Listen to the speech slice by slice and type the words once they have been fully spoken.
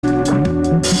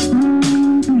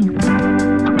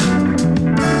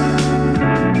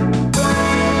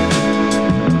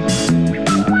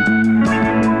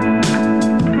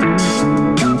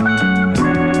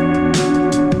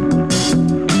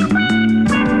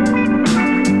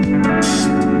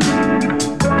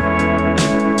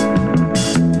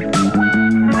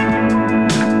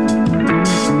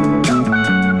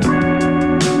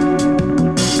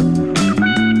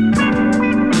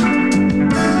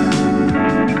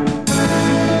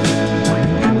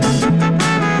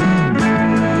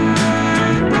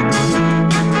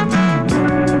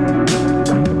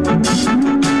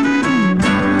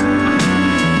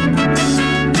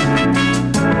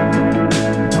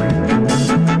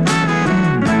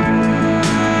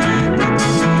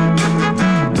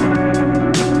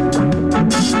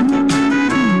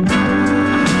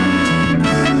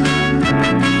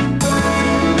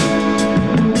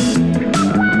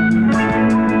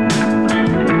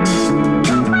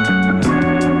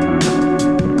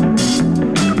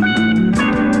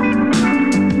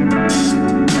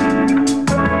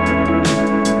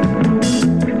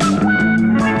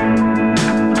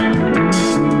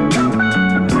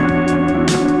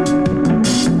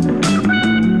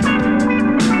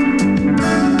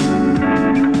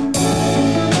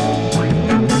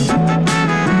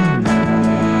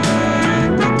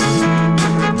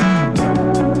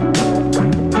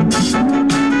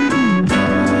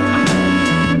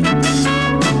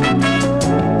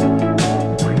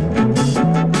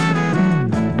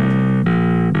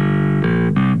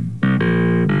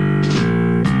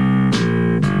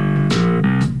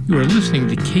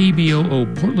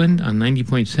KBOO Portland on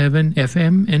 90.7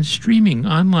 FM and streaming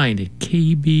online at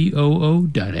kboo.fm.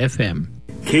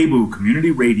 KBOO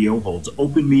Community Radio holds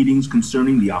open meetings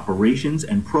concerning the operations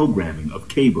and programming of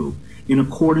KBOO in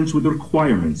accordance with the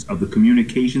requirements of the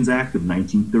Communications Act of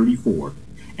 1934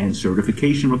 and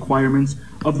certification requirements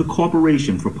of the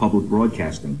Corporation for Public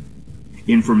Broadcasting.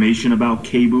 Information about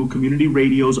KBOO Community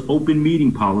Radio's open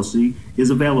meeting policy is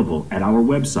available at our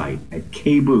website at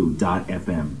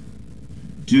kboo.fm.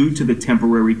 Due to the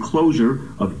temporary closure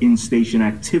of in-station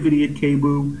activity at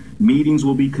KBOO, meetings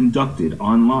will be conducted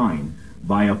online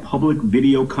via public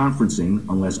video conferencing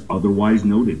unless otherwise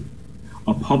noted.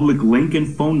 A public link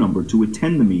and phone number to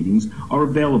attend the meetings are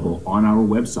available on our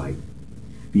website.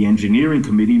 The Engineering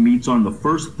Committee meets on the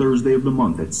first Thursday of the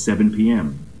month at 7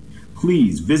 p.m.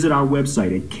 Please visit our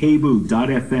website at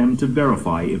kboo.fm to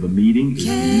verify if a meeting is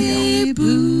being held.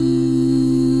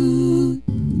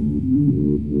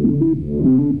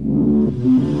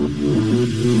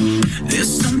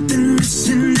 There's something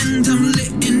missing and I'm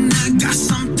lit and I got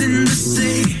something to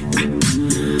say.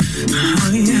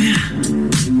 Oh yeah.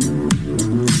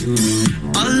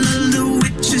 All of the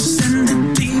witches and the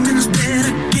demons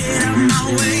better get out my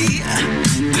way.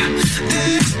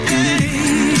 Hey, hey,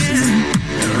 yeah.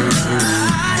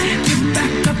 Get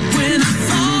back up when I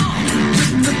fall,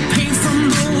 with the pain from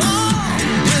the wall.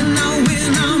 When I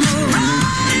win, I'm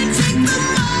alright. Take the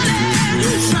money,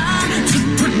 try to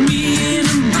put me in a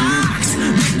box,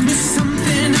 make me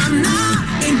something I'm not.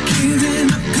 Ain't giving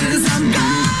up 'cause I'm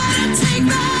gonna take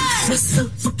back my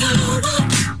superpower.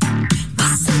 My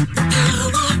superpower.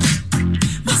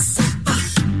 My superpower.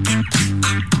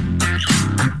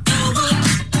 My superpower.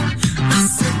 My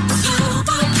superpower.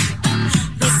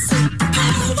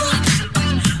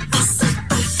 My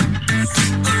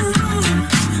superpower.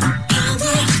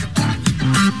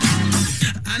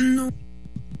 I know.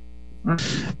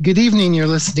 Good evening. You're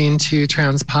listening to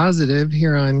Transpositive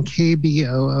here on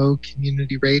KBOO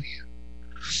Community Radio.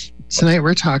 Tonight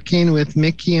we're talking with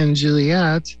Mickey and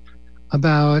Juliet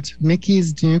about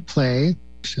Mickey's new play,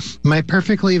 My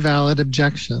Perfectly Valid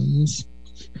Objections.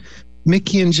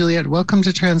 Mickey and Juliet, welcome to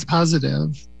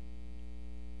Transpositive.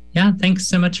 Yeah, thanks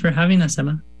so much for having us,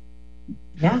 Emma.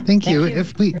 Yeah. Thank you.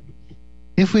 If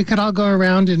we could all go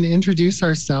around and introduce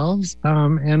ourselves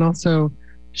and also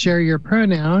share your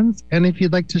pronouns, and if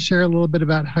you'd like to share a little bit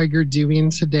about how you're doing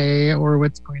today or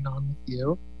what's going on with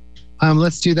you.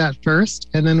 Let's do that first,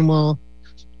 and then we'll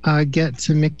get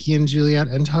to Mickey and Juliet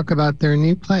and talk about their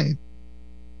new play.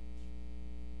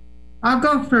 I'll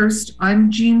go first. I'm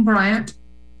Jean Bryant,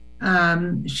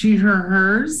 she, her,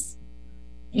 hers.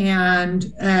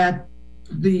 And at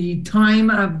the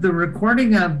time of the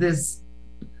recording of this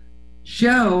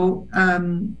show,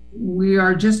 we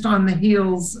are just on the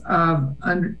heels of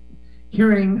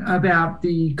hearing about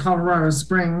the Colorado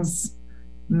Springs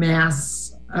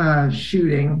mass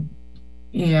shooting.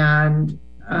 And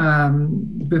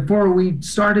before we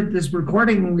started this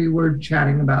recording, we were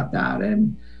chatting about that,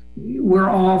 and we're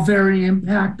all very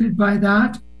impacted by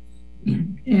that.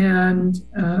 And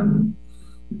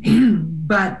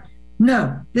but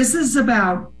no, this is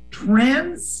about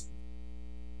trans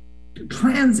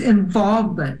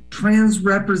involvement, trans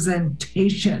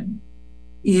representation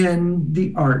in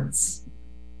the arts,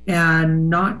 and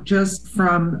not just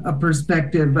from a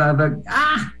perspective of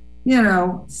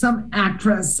some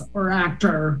actress or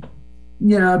actor,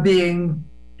 being,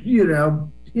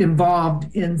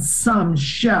 involved in some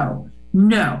show.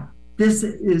 No, this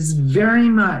is very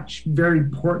much very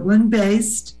Portland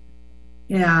based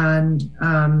and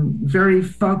very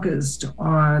focused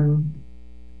on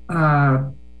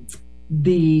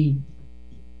the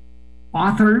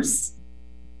authors,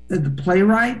 the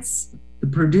playwrights, the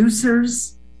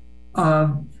producers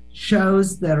of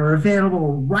shows that are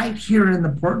available right here in the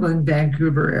Portland,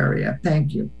 Vancouver area.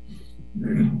 Thank you.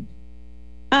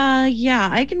 Yeah,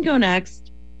 I can go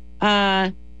next.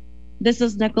 This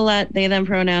is Nicolette, they, them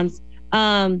pronouns.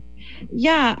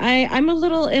 Yeah, I'm a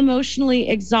little emotionally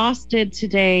exhausted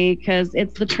today because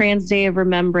it's the Trans Day of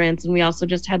Remembrance, and we also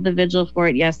just had the vigil for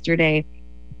it yesterday.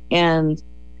 And,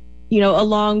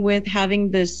 along with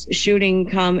having this shooting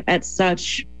come at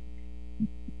such,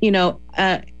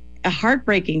 a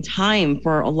heartbreaking time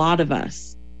for a lot of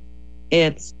us,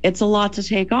 it's a lot to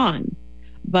take on.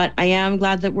 But I am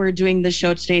glad that we're doing this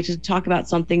show today to talk about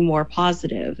something more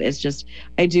positive. It's just,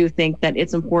 I do think that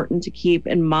it's important to keep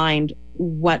in mind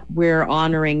what we're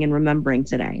honoring and remembering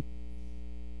today.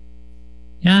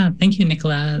 Yeah, thank you,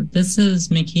 Nicola. This is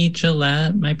Mickey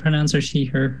Gillette. My pronouns are she,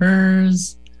 her,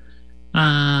 hers.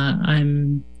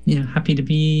 I'm happy to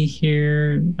be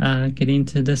here, getting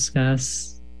to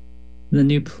discuss the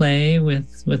new play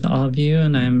with all of you,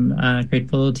 and I'm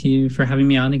grateful to you for having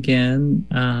me on again.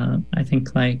 I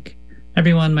think, like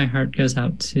everyone, my heart goes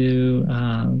out to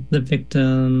the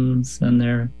victims and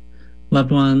their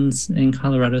loved ones in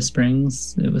Colorado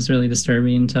Springs. It was really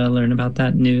disturbing to learn about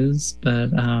that news,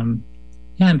 but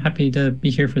yeah, I'm happy to be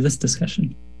here for this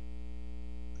discussion.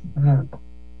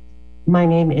 My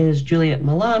name is Juliet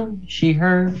Milan, she,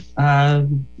 her.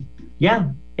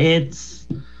 Yeah, it's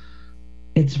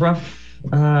rough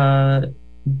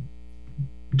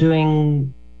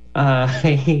doing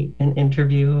an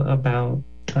interview about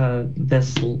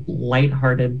this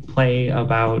lighthearted play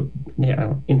about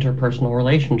interpersonal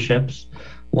relationships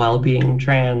while being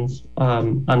trans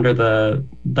under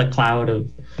the cloud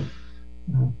of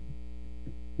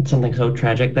something so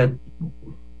tragic that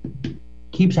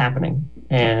keeps happening.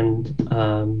 And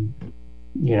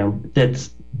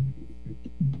it's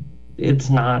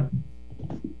not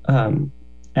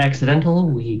accidental.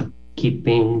 We keep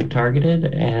being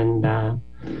targeted, and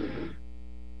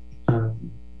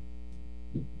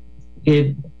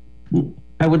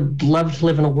I would love to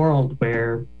live in a world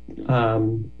where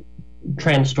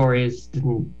trans stories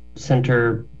didn't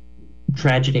center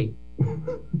tragedy.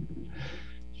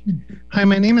 Hi,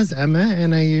 my name is Emma,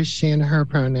 and I use she and her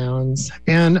pronouns.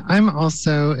 And I'm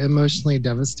also emotionally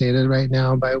devastated right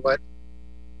now by what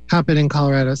happened in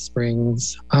Colorado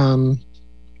Springs.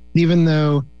 Even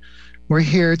though we're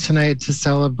here tonight to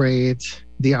celebrate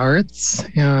the arts,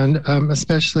 and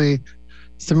especially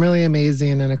some really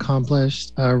amazing and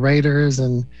accomplished writers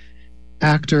and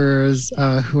actors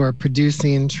who are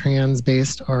producing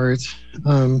trans-based art,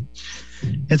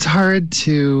 it's hard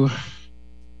to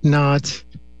not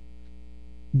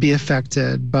be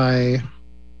affected by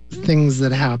things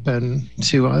that happen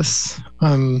to us.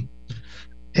 And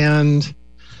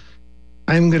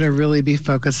I'm going to really be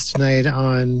focused tonight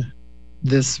on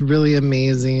this really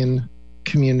amazing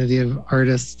community of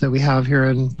artists that we have here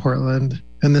in Portland,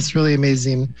 and this really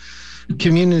amazing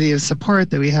community of support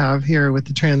that we have here with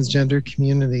the transgender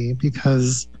community,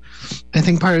 because I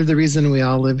think part of the reason we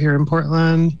all live here in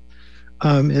Portland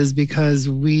is because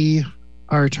we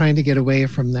are trying to get away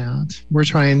from that. We're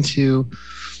trying to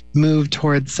move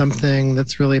towards something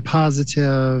that's really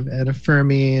positive and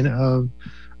affirming of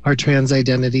our trans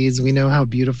identities. We know how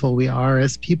beautiful we are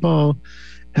as people,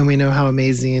 and we know how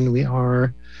amazing we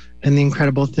are and the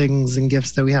incredible things and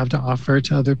gifts that we have to offer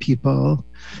to other people.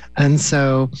 And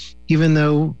so even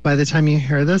though by the time you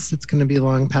hear this, it's going to be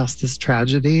long past this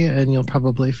tragedy and you'll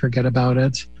probably forget about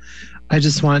it, I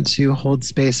just want to hold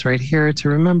space right here to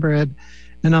remember it,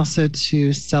 and also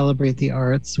to celebrate the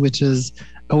arts, which is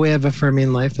a way of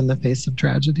affirming life in the face of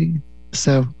tragedy.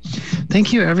 So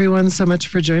thank you everyone so much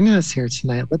for joining us here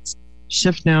tonight. Let's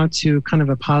shift now to kind of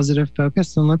a positive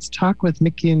focus, and let's talk with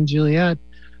Mickey and Juliet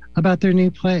about their new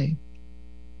play,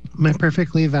 My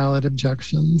Perfectly Valid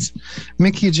Objections.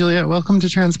 Mickey, Juliet, welcome to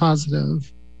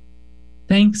Transpositive.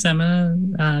 Thanks, Emma.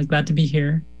 Glad to be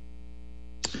here.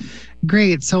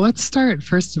 Great. So let's start,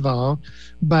 first of all,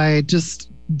 by just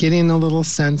getting a little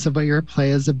sense of what your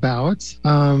play is about.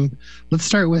 Let's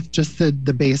start with just the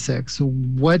basics.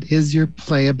 What is your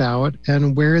play about,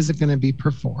 and where is it going to be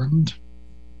performed?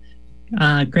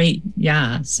 Great.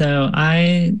 Yeah. So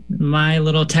my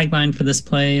little tagline for this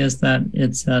play is that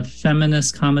it's a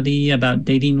feminist comedy about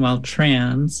dating while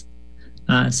trans.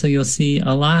 So you'll see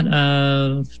a lot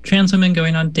of trans women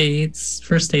going on dates,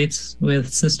 first dates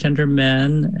with cisgender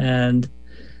men, and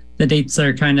the dates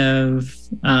are kind of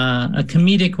a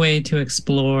comedic way to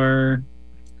explore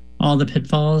all the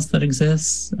pitfalls that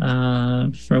exist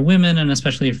for women, and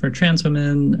especially for trans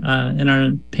women in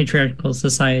our patriarchal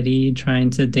society, trying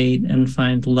to date and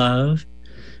find love.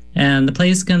 And the play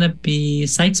is going to be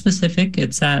site-specific.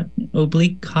 It's at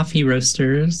Oblique Coffee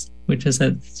Roasters, which is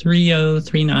at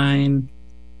 3039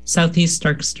 Southeast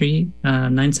Stark Street,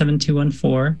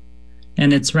 97214.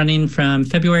 And it's running from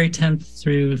February 10th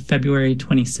through February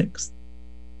 26th.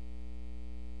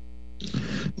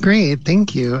 Great,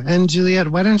 thank you. And Juliet,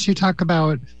 why don't you talk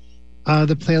about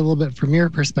the play a little bit from your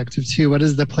perspective too? What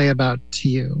is the play about to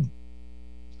you?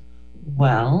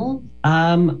 Well,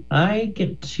 I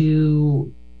get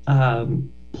to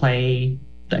play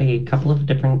a couple of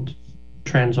different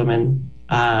trans women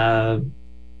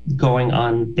going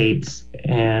on dates,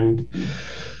 and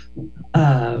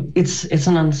it's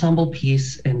an ensemble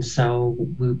piece, and so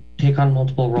we take on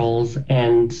multiple roles,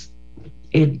 and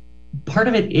part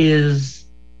of it is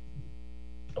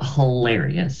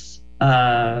hilarious,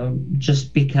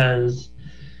 just because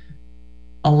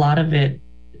a lot of it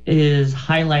is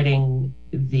highlighting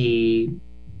the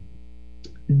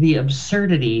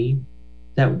absurdity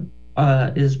that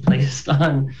is placed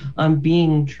on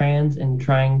being trans and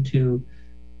trying to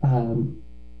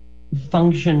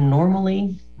function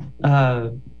normally,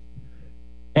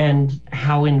 and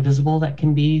how invisible that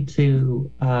can be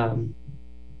to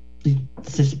the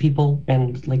cis people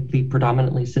and like the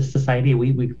predominantly cis society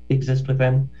we exist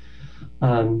within.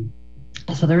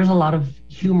 So there's a lot of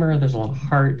humor, there's a lot of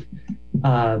heart,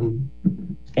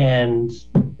 and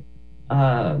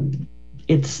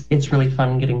it's really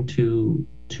fun getting to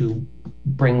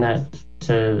bring that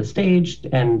to the stage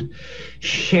and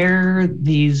share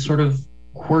these sort of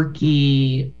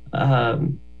quirky,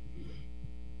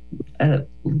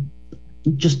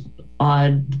 just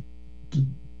odd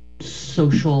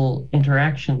social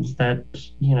interactions that,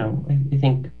 you know, I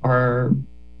think are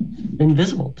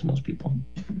invisible to most people.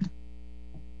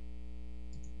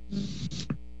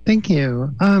 Thank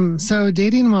you. So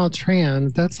dating while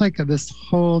trans, that's like this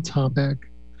whole topic.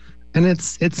 And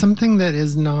it's something that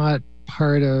is not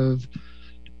part of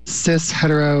cis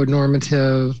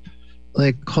heteronormative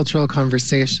like cultural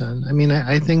conversation. I mean,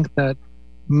 I think that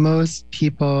most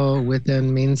people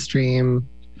within mainstream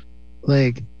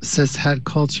like cis het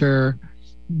culture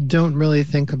don't really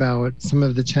think about some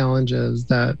of the challenges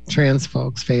that trans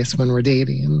folks face when we're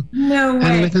dating. No way.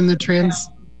 And within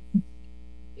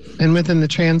the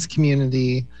trans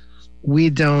community, we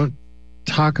don't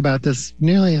talk about this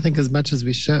nearly, I think, as much as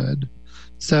we should.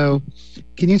 So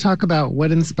can you talk about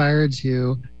what inspired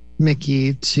you,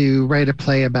 Mickey, to write a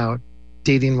play about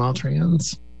dating while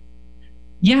trans?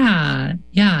 Yeah.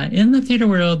 In the theater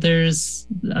world, there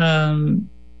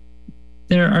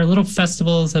are little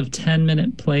festivals of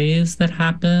 10-minute plays that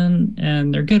happen,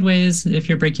 and they're good ways if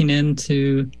you're breaking in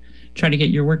to try to get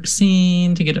your work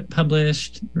seen, to get it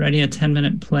published, writing a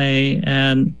 10-minute play.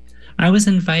 And I was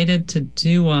invited to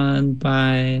do one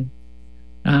by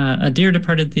a dear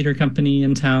departed theater company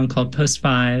in town called Post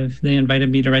 5. They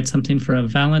invited me to write something for a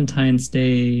Valentine's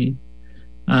Day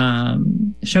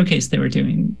showcase they were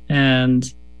doing.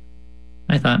 And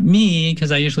I thought,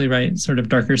 because I usually write sort of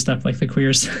darker stuff like The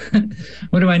Queers.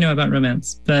 What do I know about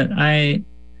romance? But I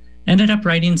ended up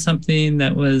writing something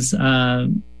that was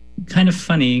kind of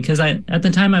funny, because at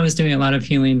the time I was doing a lot of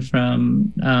healing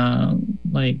from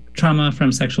like trauma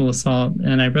from sexual assault,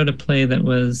 and I wrote a play that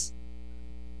was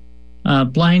a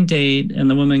blind date, and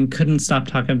the woman couldn't stop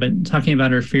talking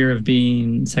about her fear of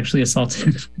being sexually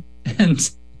assaulted. And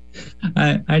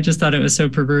I just thought it was so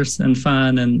perverse and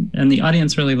fun, and the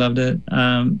audience really loved it.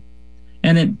 And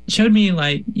it showed me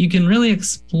like you can really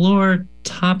explore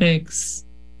topics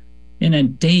in a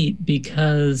date,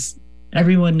 because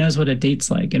everyone knows what a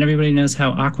date's like, and everybody knows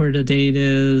how awkward a date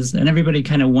is, and everybody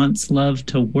kind of wants love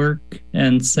to work.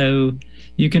 And so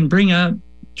you can bring up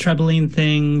troubling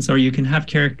things, or you can have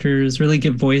characters really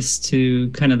give voice to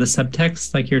kind of the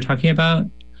subtext like you're talking about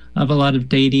of a lot of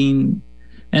dating,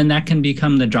 and that can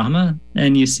become the drama.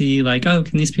 And you see like, oh,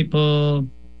 can these people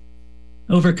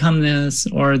overcome this,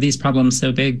 or are these problems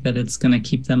so big that it's going to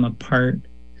keep them apart?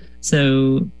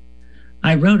 So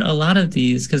I wrote a lot of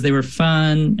these because they were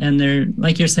fun, and they're,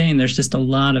 like you're saying, there's just a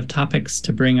lot of topics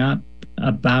to bring up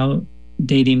about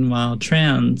dating while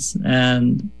trans.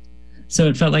 And so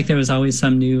it felt like there was always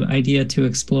some new idea to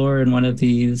explore in one of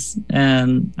these.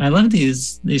 And I love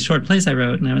these short plays I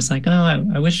wrote, and I was like, oh,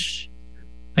 I wish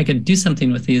I could do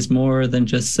something with these more than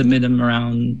just submit them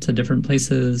around to different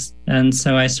places. And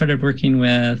so I started working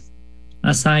with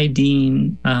Asai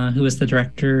Dean, who is the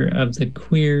director of The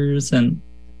Queers and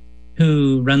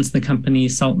who runs the company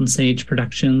Salt and Sage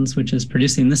Productions, which is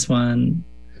producing this one.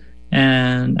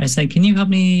 And I said, can you help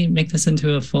me make this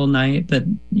into a full night that,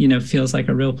 you know, feels like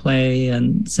a real play?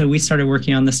 And so we started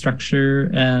working on the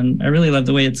structure, and I really love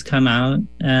the way it's come out,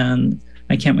 and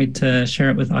I can't wait to share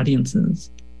it with audiences.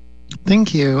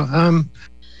 Thank you.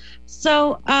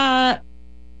 So,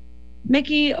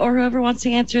 Mickey, or whoever wants to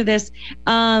answer this,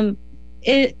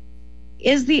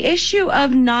 is the issue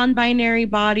of non-binary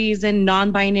bodies and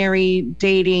non-binary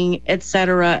dating,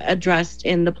 etc., addressed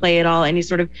in the play at all? Any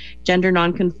sort of gender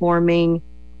non-conforming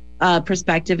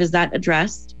perspective, is that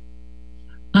addressed?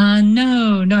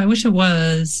 No, I wish it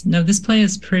was. No, this play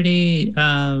is pretty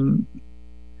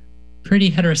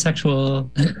heterosexual.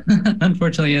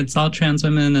 Unfortunately, it's all trans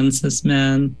women and cis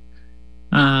men,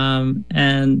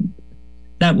 and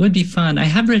that would be fun. I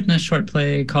have written a short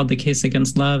play called The Case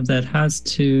Against Love that has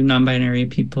two non-binary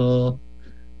people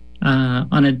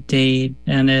on a date,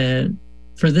 and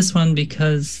for this one,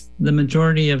 because the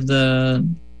majority of the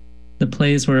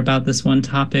plays were about this one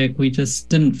topic, we just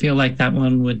didn't feel like that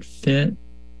one would fit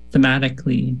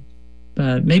thematically,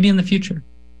 but maybe in the future.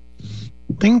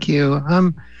 Thank you.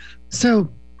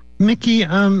 So Mickey,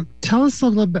 tell us a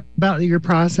little bit about your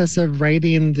process of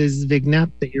writing this vignette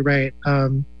that you write.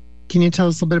 Can you tell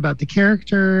us a little bit about the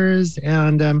characters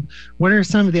and what are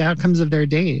some of the outcomes of their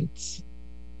dates?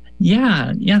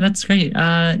 Yeah, that's great.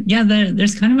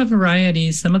 There's kind of a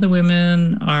variety. Some of the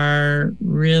women are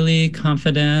really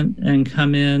confident and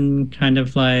come in kind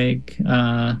of like,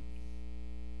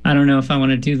 I don't know if I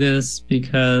want to do this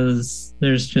because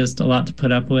there's just a lot to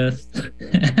put up with.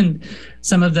 And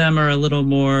some of them are a little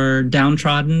more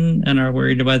downtrodden and are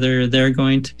worried whether they're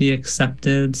going to be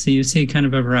accepted. So you see kind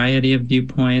of a variety of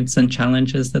viewpoints and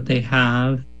challenges that they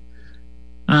have.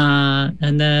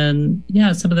 And then,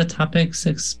 some of the topics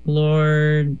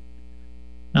explored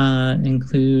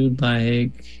include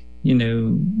like,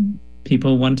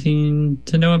 people wanting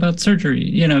to know about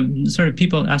surgery, sort of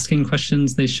people asking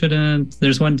questions they shouldn't.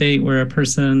 There's one date where a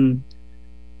person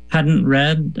hadn't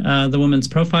read the woman's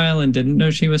profile and didn't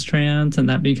know she was trans, and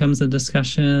that becomes a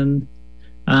discussion.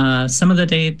 Some of the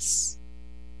dates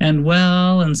end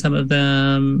well, and some of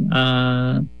them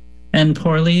end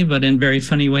poorly, but in very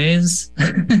funny ways.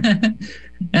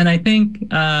 And I think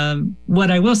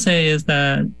what I will say is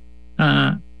that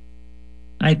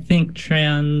I think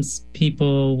trans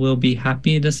people will be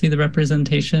happy to see the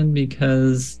representation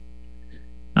because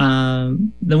the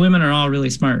women are all really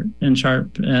smart and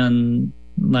sharp, and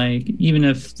like even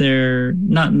if they're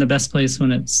not in the best place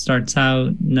when it starts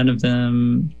out, none of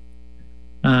them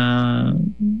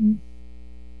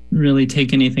really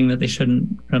take anything that they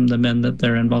shouldn't from the men that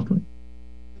they're involved with.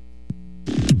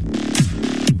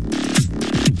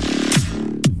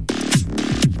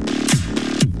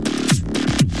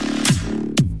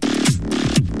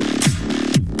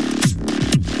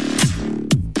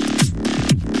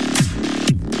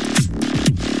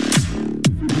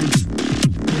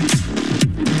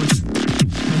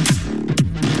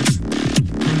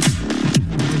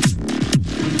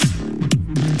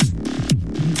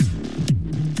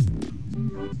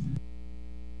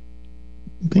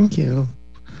 Thank you.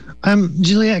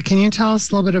 Juliet, can you tell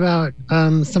us a little bit about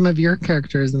some of your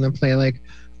characters in the play? Like,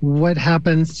 what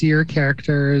happens to your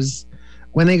characters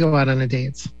when they go out on a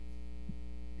date?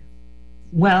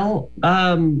 Well,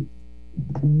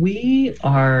 we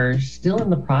are still in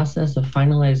the process of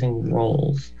finalizing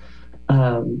roles.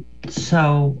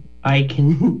 So I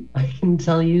can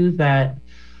tell you that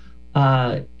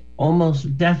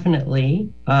almost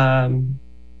definitely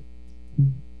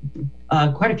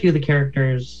quite a few of the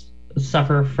characters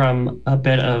suffer from a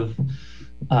bit of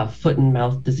foot and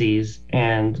mouth disease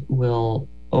and will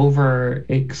over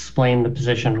explain the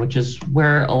position, which is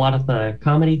where a lot of the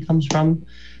comedy comes from.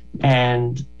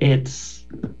 And it's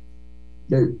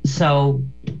so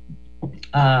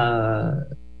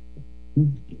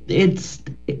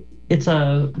it's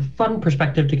a fun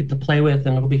perspective to get to play with,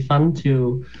 and it'll be fun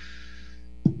to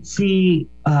see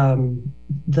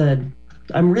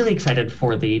I'm really excited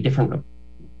for the different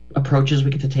approaches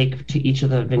we get to take to each of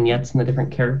the vignettes and the different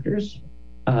characters.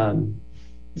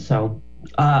 So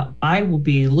I will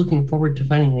be looking forward to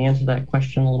finding the answer to that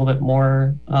question a little bit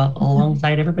more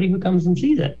alongside everybody who comes and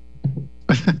sees it.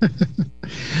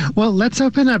 Well, let's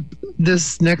open up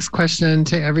this next question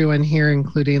to everyone here,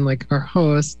 including like our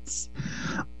hosts.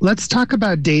 Let's talk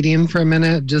about dating for a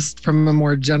minute, just from a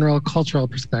more general cultural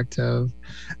perspective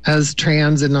as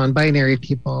trans and non-binary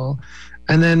people.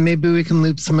 And then maybe we can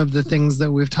loop some of the things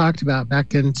that we've talked about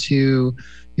back into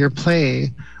your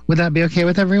play. Would that be okay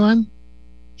with everyone?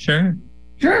 Sure.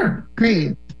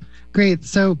 Great.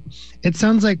 So it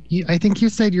sounds like I think you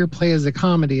said your play is a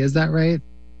comedy. Is that right?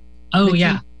 Oh, Mickey?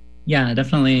 Yeah,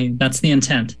 definitely. That's the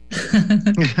intent.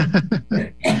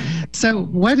 So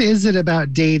what is it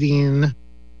about dating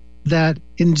that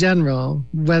in general,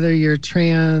 whether you're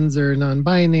trans or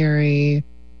non-binary,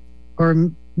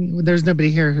 or there's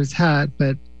nobody here who's het,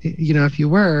 but if you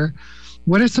were,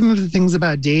 what are some of the things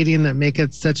about dating that make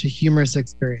it such a humorous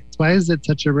experience? Why is it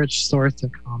such a rich source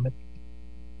of comedy?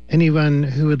 Anyone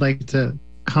who would like to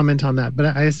comment on that?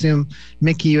 But I assume,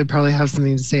 Mickey, you would probably have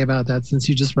something to say about that since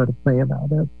you just wrote a play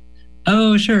about it.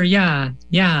 Oh, sure. Yeah.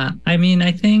 I mean,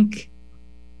 I think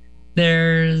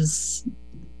it's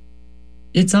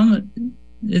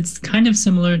kind of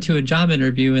similar to a job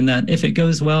interview in that if it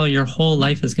goes well, your whole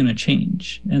life is going to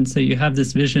change. And so you have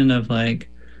this vision of like,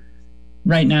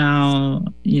 right now,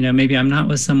 maybe I'm not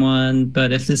with someone,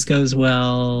 but if this goes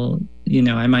well,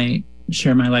 I might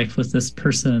share my life with this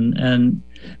person. And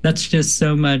that's just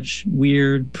so much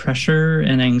weird pressure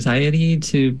and anxiety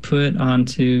to put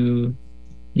onto,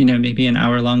 maybe an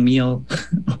hour-long meal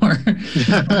or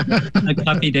a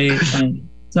coffee date.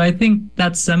 So I think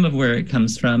that's some of where it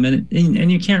comes from, and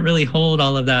you can't really hold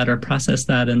all of that or process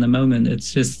that in the moment.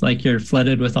 It's just like you're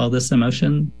flooded with all this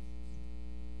emotion.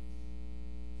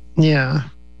 Yeah.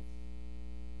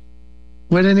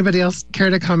 Would anybody else care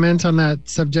to comment on that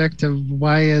subject of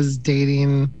why is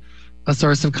dating a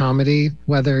source of comedy,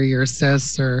 whether you're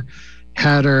cis or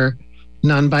het or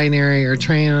non-binary or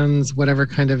trans, whatever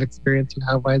kind of experience you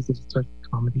have? Why is it a source of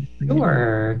comedy?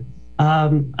 Sure.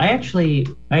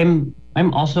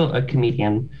 I'm also a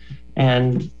comedian,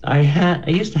 and I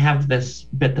used to have this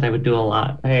bit that I would do a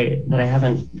lot that I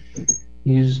haven't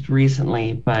used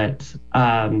recently, but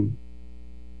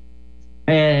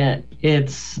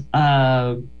it's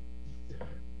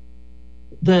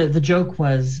the joke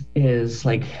is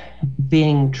like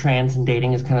being trans and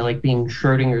dating is kind of like being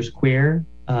Schrodinger's queer.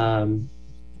 Whoever's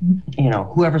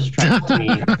attracted to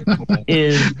me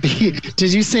is.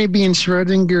 Did you say being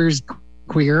Schrodinger's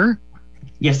queer?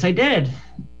 Yes, I did.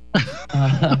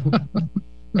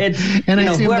 It's and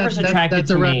I whoever's attracted that's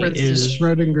a to reference me is to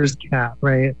Schrodinger's cat,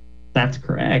 right? That's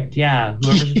correct. Yeah,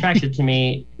 whoever's attracted to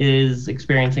me is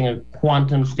experiencing a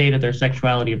quantum state of their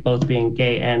sexuality of both being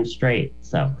gay and straight.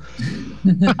 So,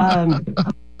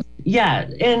 yeah,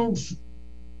 and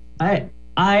I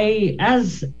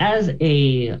as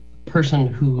a person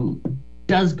who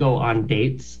does go on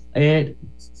dates, it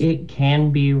can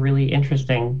be really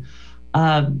interesting.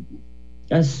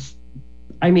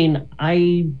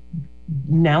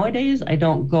 Nowadays I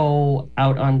don't go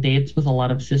out on dates with a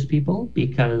lot of cis people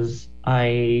because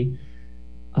I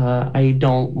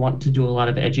don't want to do a lot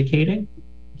of educating,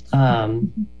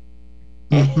 and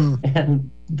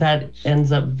that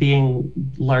ends up being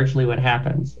largely what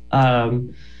happens.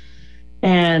 And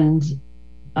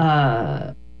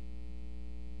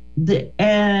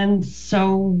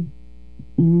so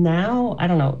now, I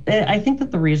don't know. I think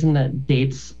that the reason that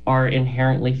dates are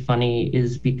inherently funny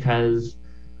is because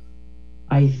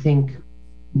I think,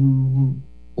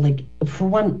 like, for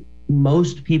one,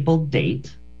 most people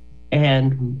date,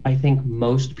 and I think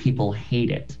most people hate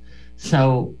it.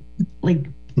 So, like,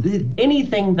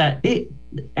 anything that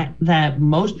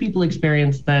most people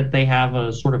experience that they have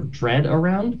a sort of dread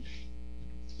around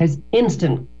is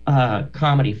instant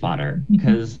comedy fodder,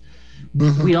 because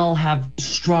we all have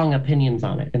strong opinions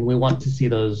on it and we want to see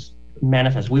those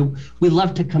manifest. We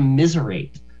love to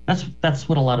commiserate. That's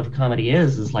what a lot of comedy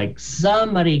is like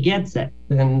somebody gets it,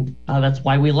 and that's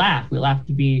why we laugh. We laugh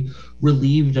to be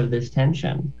relieved of this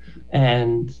tension.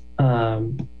 And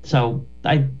so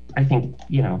I think,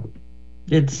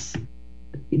 it's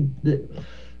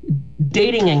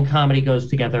dating and comedy goes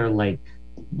together like,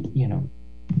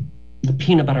 the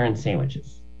peanut butter and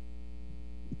sandwiches.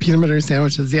 Peanut butter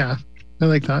sandwiches, yeah. I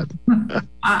like that.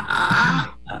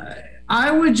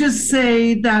 I would just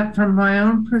say that from my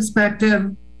own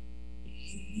perspective,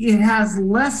 it has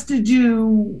less to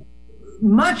do,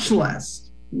 much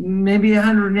less, maybe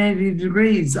 180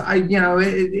 degrees.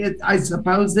 I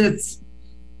suppose it's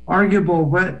arguable,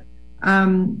 but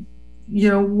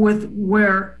with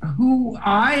who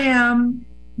I am,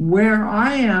 where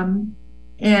I am,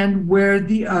 and where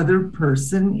the other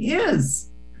person is.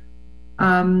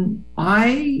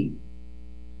 I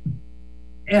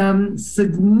am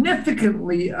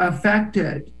significantly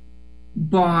affected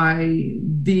by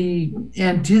the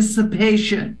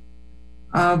anticipation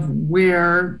of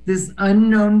where this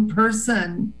unknown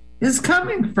person is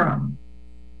coming from.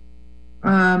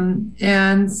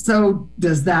 And so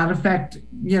does that affect,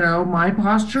 my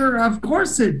posture? Of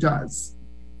course it does.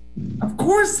 Of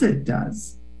course it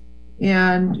does.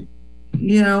 And,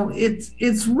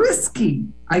 it's risky.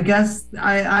 I guess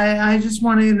I just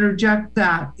want to interject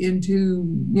that into,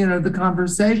 the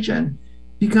conversation,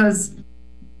 because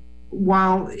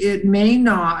while it may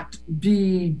not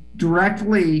be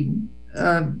directly,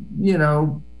 pertinent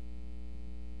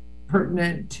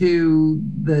to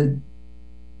the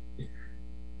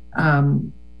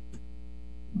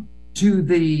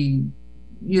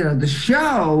the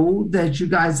show that you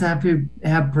guys have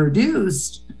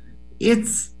produced,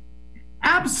 it's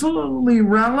absolutely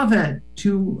relevant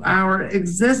to our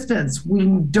existence. We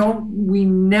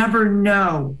never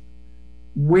know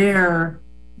where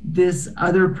this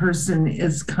other person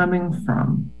is coming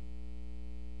from.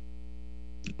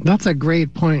 That's a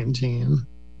great point, Jean.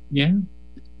 Yeah.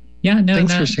 No,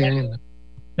 thanks for sharing that.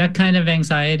 That kind of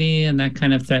anxiety and that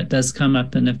kind of threat does come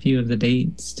up in a few of the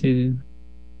dates too.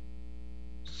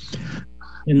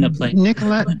 In the play.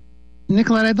 Nicolette,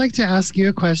 I'd like to ask you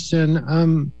a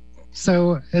question.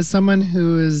 So as someone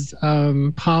who is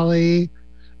poly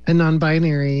and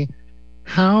non-binary,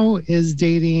 how is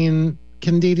can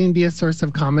dating be a source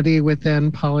of comedy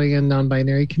within poly and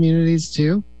non-binary communities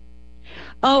too?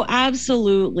 Oh,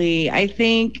 absolutely. I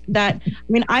think that,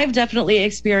 I've definitely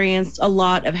experienced a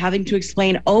lot of having to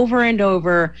explain over and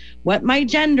over what my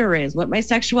gender is, what my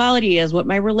sexuality is, what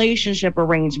my relationship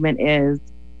arrangement is,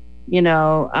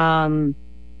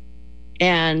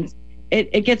 and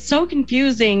it gets so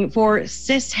confusing for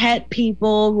cis-het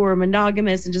people who are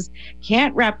monogamous and just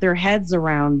can't wrap their heads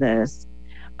around this.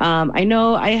 I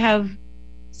know I have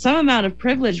some amount of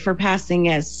privilege for passing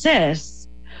as cis,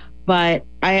 but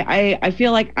I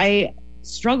feel like I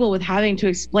struggle with having to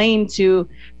explain to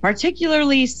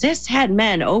particularly cis-het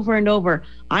men over and over,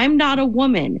 I'm not a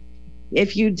woman.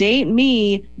 If you date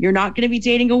me, you're not going to be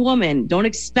dating a woman. Don't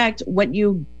expect what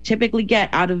you typically get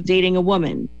out of dating a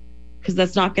woman, because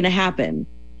that's not going to happen.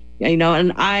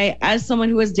 And I, as someone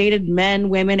who has dated men,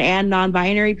 women, and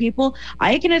non-binary people,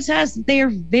 I can attest that they are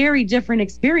very different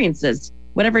experiences.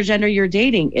 Whatever gender you're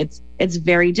dating, it's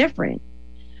very different.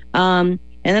 And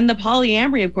then the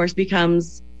polyamory, of course,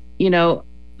 becomes,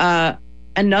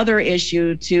 another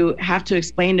issue to have to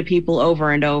explain to people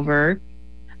over and over.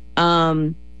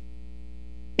 And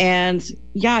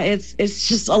yeah, it's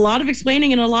just a lot of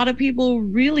explaining and a lot of people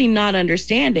really not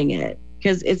understanding it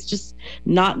because it's just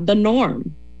not the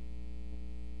norm.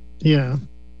 Yeah.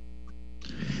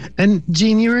 And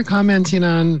Jean, you were commenting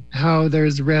on how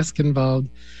there's risk involved.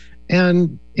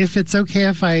 And if it's okay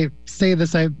if I say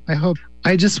this, I hope.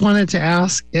 I just wanted to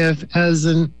ask if, as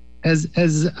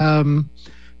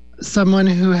someone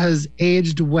who has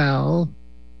aged well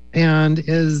and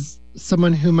is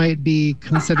someone who might be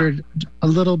considered a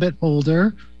little bit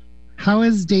older, how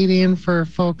is dating for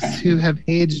folks who have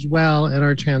aged well and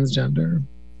are transgender?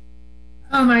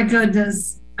 Oh my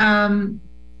goodness. I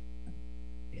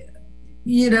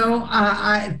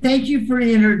thank you for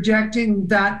interjecting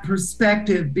that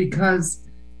perspective, because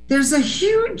there's a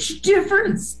huge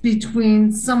difference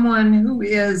between someone who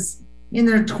is in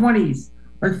their 20s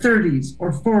or 30s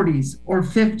or 40s or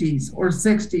 50s or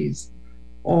 60s,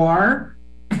 or,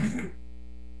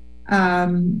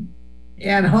 and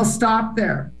I'll stop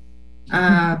there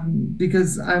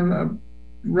because I'm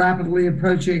rapidly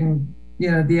approaching,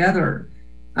 the other.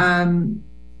 And,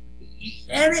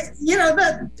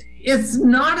 it's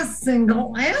not a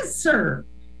single answer.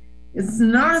 It's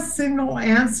not a single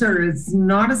answer. It's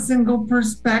not a single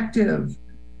perspective.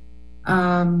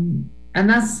 And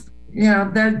that's,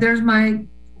 there's my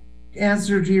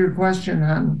answer to your question,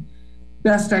 hon.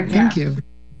 Best I can.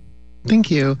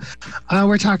 Thank you.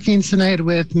 We're talking tonight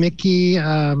with Mickey,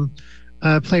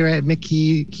 playwright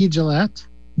Mickey Juliet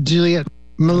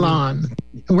Milan.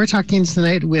 We're talking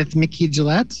tonight with Mickey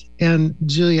Juliet and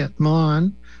Juliet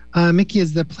Milan. Mickey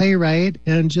is the playwright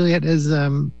and Juliet is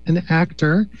an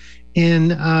actor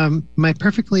in My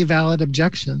Perfectly Valid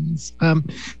Objections.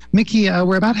 Mickey,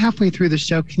 we're about halfway through the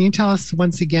show. Can you tell us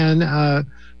once again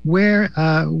where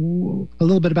a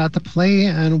little bit about the play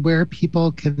and where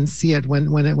people can see it when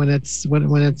it's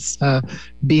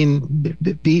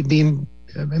being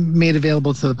made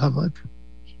available to the public?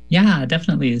 Yeah,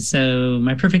 definitely. So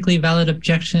My Perfectly Valid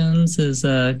Objections is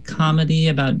a comedy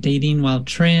about dating while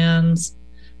trans.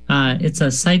 It's a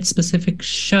site-specific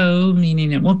show,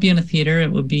 meaning it won't be in a theater.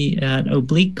 It will be at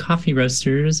Oblique Coffee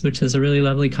Roasters, which is a really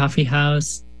lovely coffee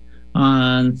house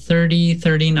on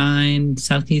 3039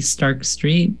 Southeast Stark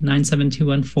Street,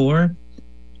 97214.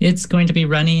 It's going to be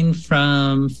running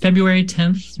from February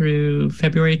 10th through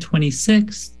February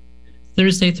 26th.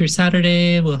 Thursday through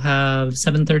Saturday, we'll have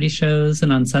 7:30 shows,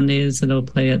 and on Sundays, it'll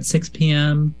play at 6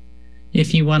 p.m.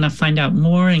 If you want to find out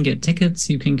more and get tickets,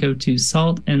 you can go to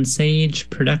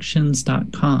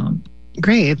saltandsageproductions.com.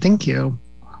 Great, thank you.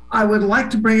 I would like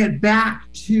to bring it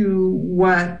back to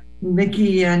what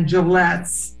Mickey and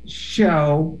Gillette's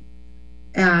show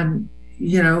and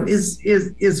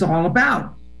is all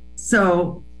about.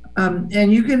 So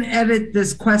and you can edit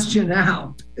this question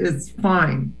out, it's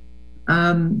fine.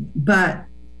 But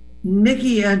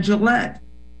Mickey and Gillette,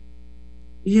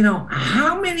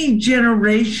 how many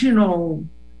generational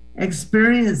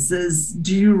experiences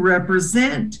do you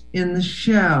represent in the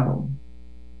show?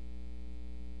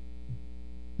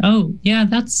 Oh, yeah,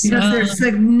 that's... Because they're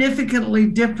significantly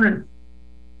different.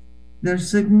 They're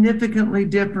significantly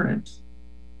different.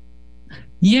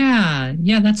 Yeah,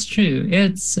 that's true.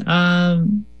 It's,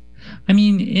 in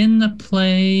the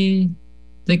play,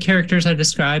 the characters are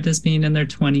described as being in their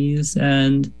 20s,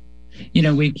 and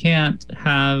we can't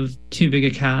have too big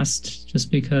a cast just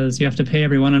because you have to pay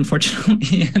everyone,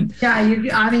 unfortunately. Yeah,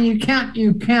 you can't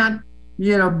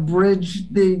bridge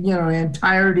the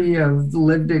entirety of the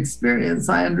lived experience.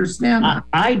 I understand that.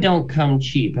 I don't come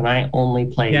cheap, and I only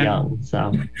play young.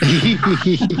 So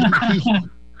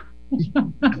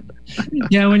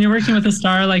Yeah, when you're working with a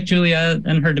star like Juliet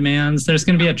and her demands, there's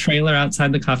going to be a trailer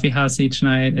outside the coffee house each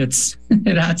night.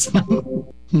 It adds up.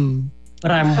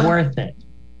 But I'm worth it.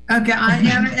 Okay,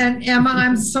 and Emma,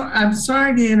 I'm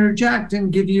sorry to interject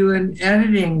and give you an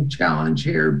editing challenge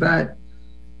here, but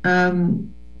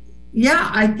yeah,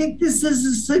 I think this is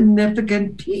a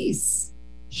significant piece.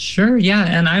 Sure, yeah,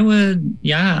 and I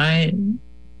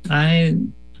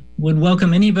would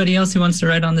welcome anybody else who wants to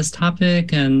write on this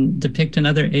topic and depict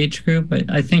another age group.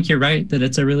 I think you're right that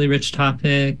it's a really rich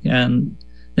topic and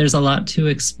there's a lot to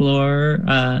explore.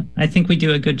 I think we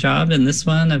do a good job in this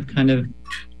one of kind of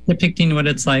depicting what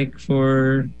it's like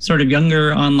for sort of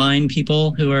younger online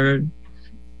people who are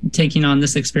taking on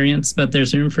this experience, but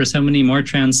there's room for so many more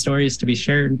trans stories to be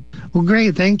shared. Well,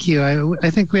 great. Thank you. I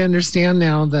think we understand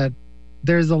now that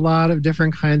there's a lot of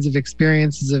different kinds of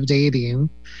experiences of dating.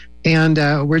 And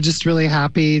we're just really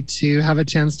happy to have a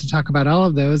chance to talk about all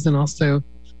of those and also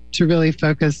to really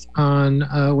focus on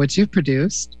what you've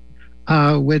produced,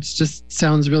 which just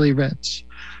sounds really rich.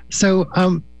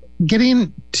 So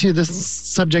getting to the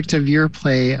subject of your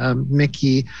play,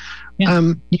 Mickey,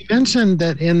 you mentioned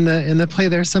that in the play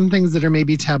there's some things that are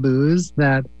maybe taboos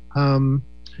that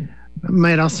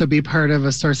might also be part of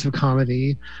a source of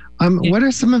comedy. What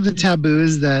are some of the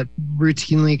taboos that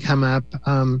routinely come up,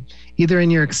 either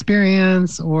in your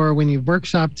experience or when you've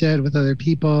workshopped it with other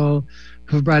people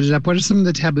who've brought it up? What are some of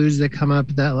the taboos that come up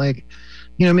that, like,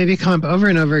 maybe come up over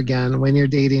and over again when you're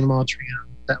dating while trans,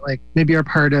 that like maybe are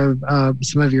part of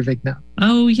some of your VIGNA?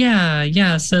 Oh,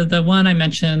 yeah. So the one I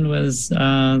mentioned was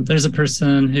there's a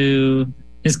person who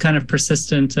is kind of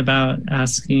persistent about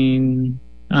asking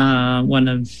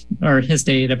his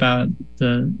date about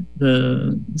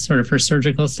the sort of her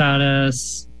surgical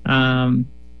status,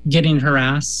 getting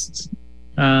harassed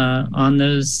on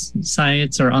those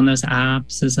sites or on those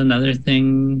apps is another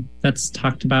thing that's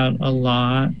talked about a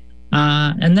lot.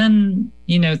 And then,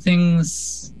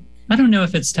 things, I don't know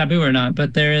if it's taboo or not,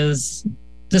 but there is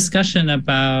discussion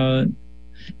about,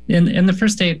 in the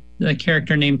first date, the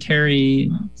character named Terry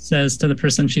says to the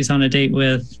person she's on a date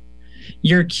with,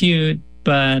 "You're cute,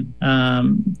 but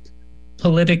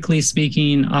politically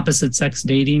speaking, opposite sex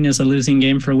dating is a losing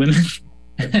game for women."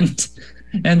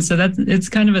 and so it's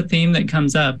kind of a theme that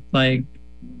comes up. Like,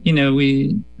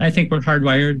 I think we're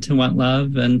hardwired to want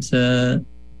love and to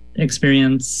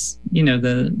experience,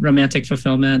 the romantic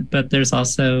fulfillment. But there's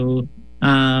also,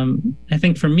 I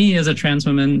think for me as a trans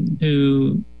woman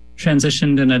who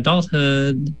transitioned in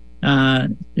adulthood,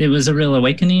 it was a real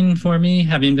awakening for me,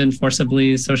 having been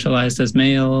forcibly socialized as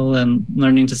male and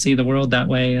learning to see the world that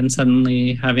way, and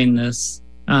suddenly having this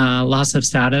loss of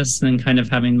status and kind of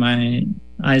having my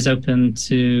eyes open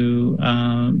to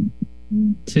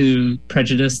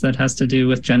prejudice that has to do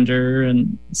with gender,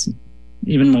 and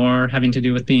even more having to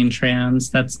do with being trans.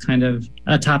 That's kind of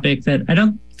a topic that I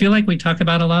don't feel like we talk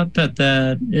about a lot, but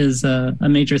that is a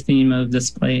major theme of this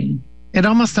play. It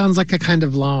almost sounds like a kind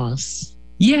of loss.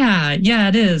 Yeah,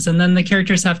 it is. And then the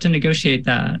characters have to negotiate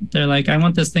that. They're like, I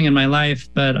want this thing in my life,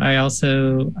 but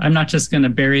I'm not just going to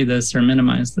bury this or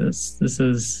minimize this. This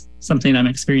is something I'm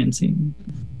experiencing.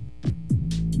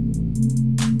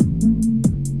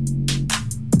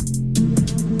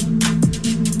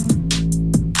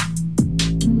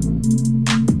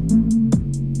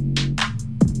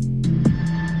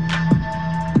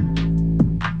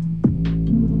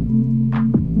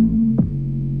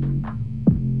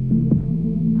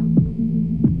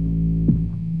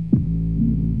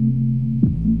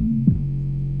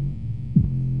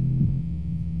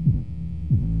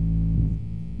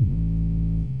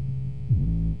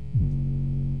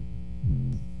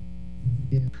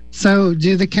 So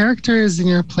do the characters in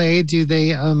your play, do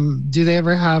they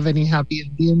ever have any happy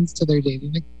endings to their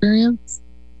dating experience?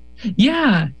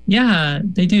 Yeah,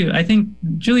 they do. I think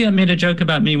Juliet made a joke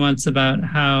about me once about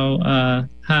how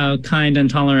kind and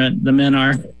tolerant the men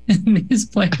are in these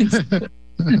plays.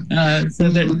 So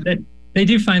that they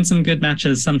do find some good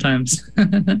matches sometimes.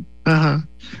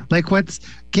 Like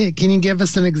can you give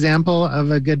us an example of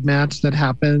a good match that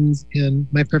happens in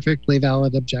My Perfectly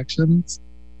Valid Objections?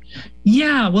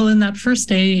 Yeah, well, in that first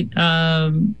date,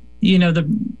 the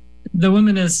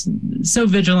woman is so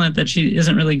vigilant that she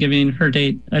isn't really giving her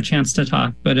date a chance to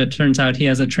talk, but it turns out he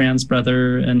has a trans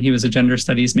brother and he was a gender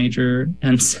studies major.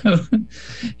 And so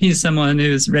he's someone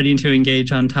who's ready to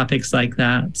engage on topics like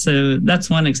that. So that's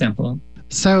one example.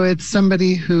 So it's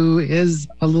somebody who is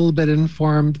a little bit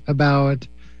informed about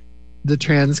the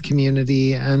trans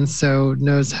community and so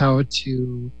knows how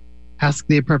to ask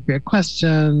the appropriate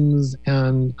questions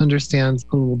and understands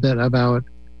a little bit about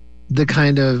the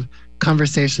kind of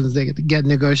conversations that get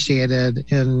negotiated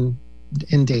in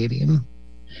in dating.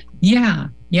 Yeah,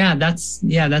 that's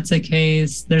a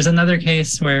case. There's another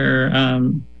case where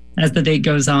as the date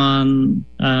goes on,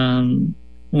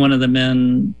 one of the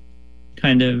men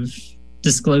kind of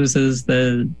discloses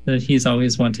that he's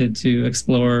always wanted to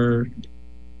explore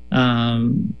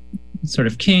sort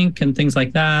of kink and things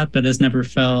like that, but has never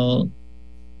felt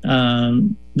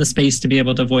the space to be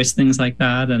able to voice things like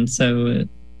that. And so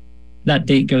that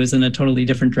date goes in a totally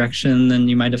different direction than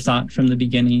you might have thought from the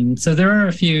beginning. So there are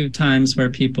a few times where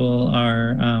people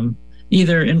are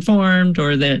either informed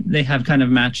or that they have kind of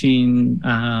matching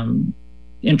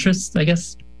interests, I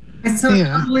guess. I so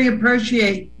totally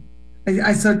appreciate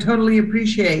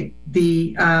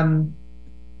the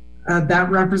that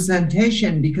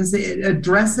representation, because it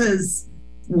addresses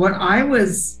what I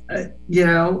was,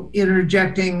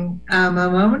 interjecting a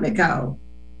moment ago,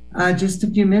 just a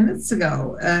few minutes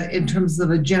ago, in terms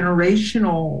of a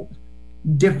generational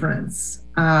difference.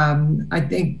 I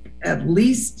think at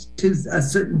least to a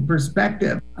certain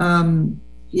perspective,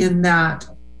 in that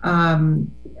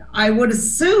I would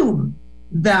assume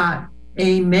that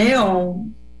a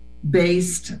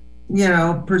male-based,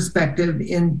 perspective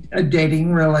in a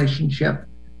dating relationship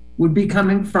would be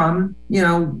coming from,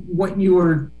 what you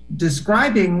were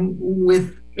describing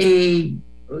with a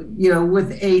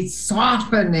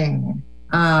softening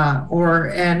or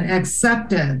an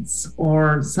acceptance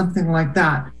or something like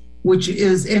that, which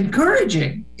is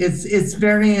encouraging. It's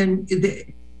very,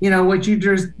 what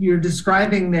you're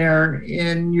describing there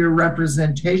in your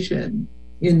representation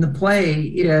in the play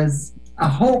is a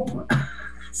hope,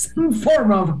 some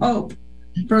form of hope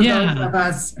for those of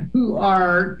us who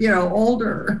are,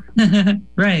 older.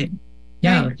 Right.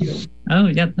 Yeah. Oh,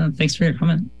 yeah. Thanks for your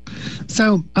comment.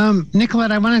 So,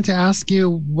 Nicolette, I wanted to ask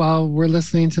you while we're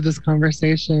listening to this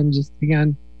conversation, just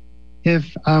again,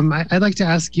 if I'd like to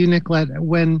ask you, Nicolette,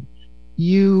 when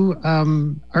you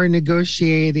are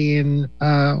negotiating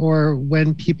or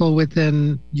when people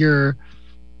within your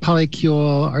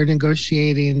polycule are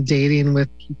negotiating dating with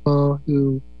people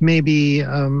who maybe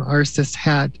are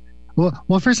cishet.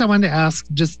 Well, first I wanted to ask,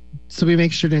 just so we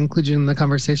make sure to include you in the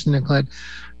conversation, Nicolette,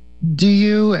 do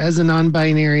you, as a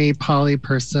non-binary poly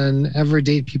person, ever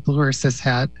date people who are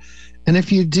cishet? And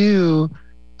if you do,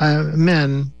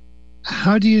 men,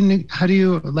 how do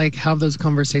you like have those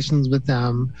conversations with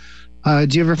them?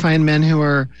 Do you ever find men who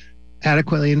are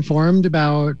adequately informed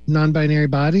about non-binary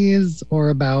bodies or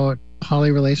about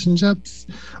poly relationships,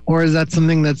 or is that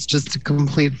something that's just a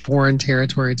complete foreign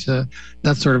territory to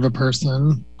that sort of a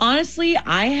person? Honestly,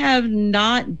 I have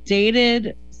not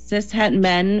dated cishet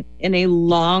men in a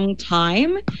long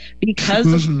time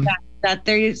because of the fact that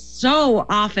they so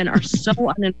often are so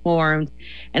uninformed,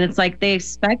 and it's like they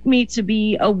expect me to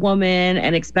be a woman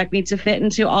and expect me to fit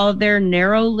into all of their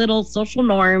narrow little social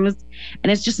norms,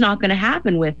 and it's just not going to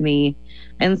happen with me.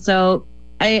 And so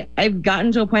I've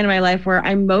gotten to a point in my life where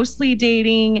I'm mostly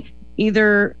dating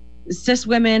either cis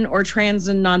women or trans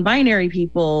and non-binary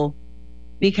people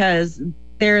because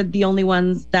they're the only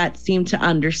ones that seem to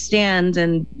understand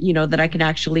and, that I can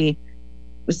actually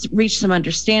reach some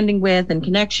understanding with and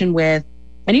connection with.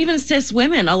 And even cis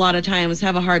women a lot of times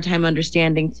have a hard time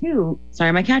understanding too.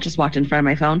 Sorry, my cat just walked in front of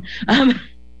my phone.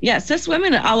 Cis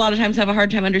women a lot of times have a hard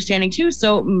time understanding too.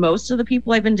 So most of the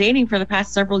people I've been dating for the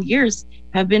past several years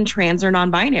have been trans or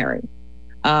non-binary.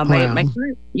 My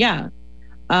group,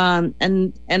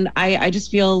 and I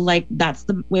just feel like that's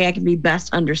the way I can be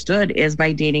best understood is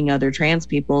by dating other trans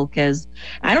people, because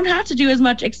I don't have to do as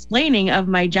much explaining of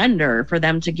my gender for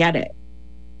them to get it.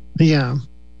 Yeah.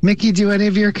 Mickey, do any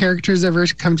of your characters ever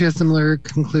come to a similar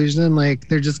conclusion? Like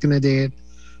they're just going to date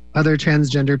other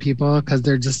transgender people because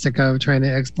they're just sick of trying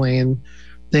to explain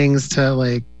things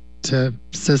to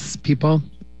cis people?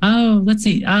 Oh, let's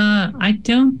see. I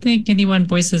don't think anyone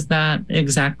voices that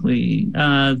exactly.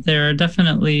 There are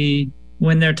definitely,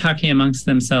 when they're talking amongst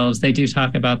themselves, they do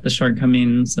talk about the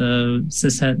shortcomings of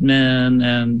cishet men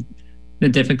and the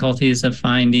difficulties of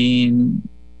finding,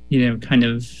 kind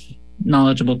of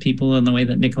knowledgeable people in the way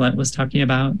that Nicolette was talking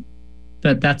about.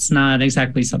 But that's not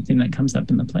exactly something that comes up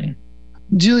in the play.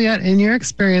 Juliet, in your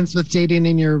experience with dating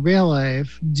in your real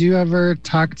life, do you ever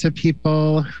talk to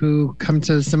people who come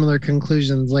to similar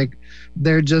conclusions? Like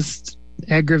they're just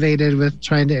aggravated with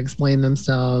trying to explain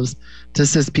themselves to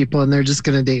cis people and they're just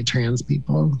going to date trans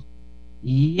people?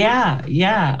 Yeah.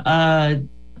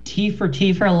 T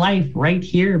for life right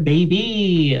here,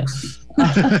 baby.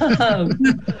 I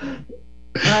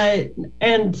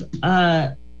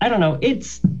don't know.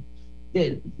 It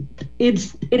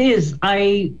is.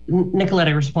 Nicolette,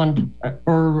 I respond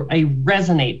or I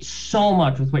resonate so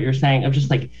much with what you're saying of just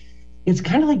like it's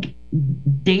kind of like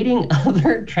dating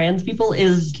other trans people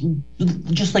is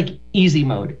just like easy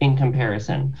mode in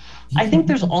comparison. I think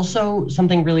there's also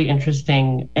something really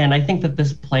interesting, and I think that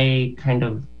this play kind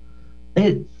of,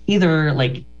 it either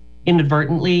like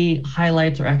inadvertently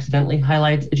highlights or accidentally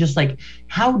highlights, it's just like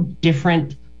how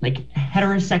different like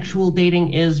heterosexual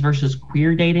dating is versus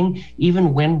queer dating,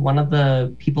 even when one of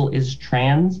the people is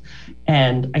trans.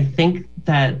 And I think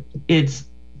that it's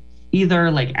either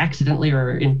like accidentally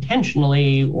or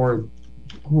intentionally, or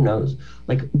who knows,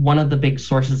 like one of the big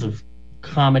sources of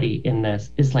comedy in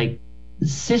this is like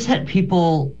cishet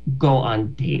people go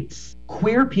on dates,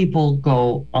 queer people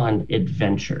go on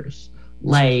adventures.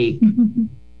 Like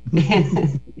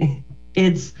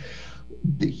it's,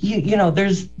 you know,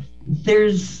 there's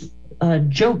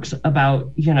jokes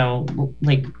about, you know,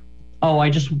 like, oh, I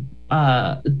just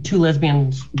two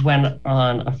lesbians went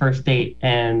on a first date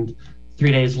and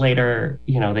 3 days later,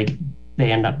 you know,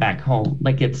 they end up back home.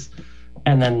 Like it's,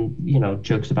 and then, you know,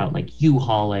 jokes about like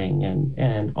U-hauling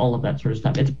and all of that sort of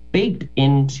stuff. It's baked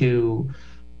into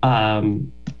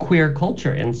queer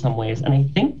culture in some ways. And I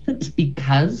think that's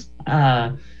because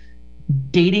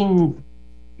dating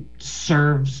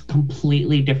serves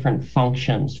completely different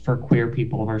functions for queer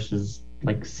people versus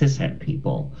like cishet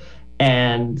people.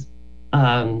 And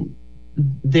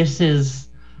this is,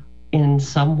 in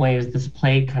some ways, this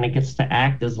play kind of gets to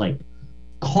act as like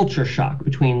culture shock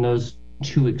between those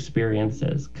two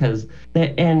experiences.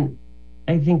 And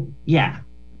I think, yeah,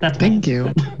 that's thank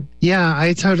you. Yeah,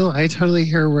 I totally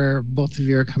hear where both of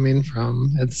you are coming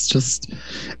from. It's just,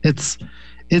 it's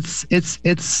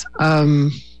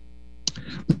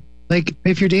like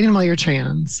if you're dating while you're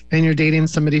trans and you're dating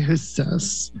somebody who's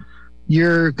cis,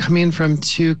 you're coming from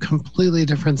two completely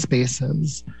different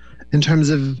spaces in terms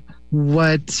of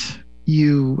what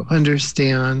you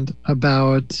understand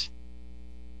about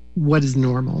what is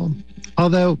normal.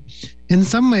 Although in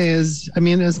some ways, I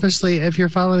mean, especially if you're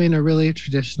following a really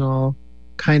traditional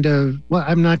kind of, well,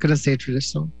 I'm not going to say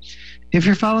traditional. If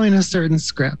you're following a certain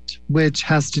script, which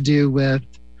has to do with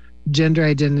gender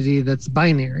identity that's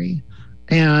binary,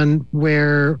 and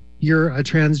where you're a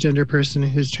transgender person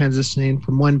who's transitioning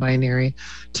from one binary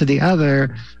to the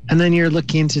other, and then you're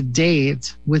looking to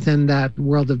date within that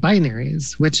world of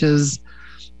binaries, which is,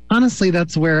 honestly,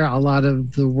 that's where a lot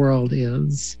of the world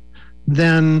is,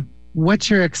 then what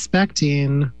you're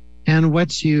expecting and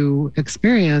what you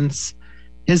experience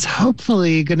is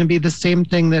hopefully going to be the same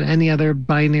thing that any other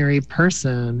binary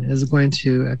person is going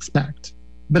to expect.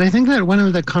 But I think that one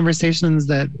of the conversations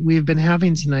that we've been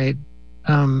having tonight,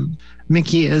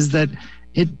 Mickey, is that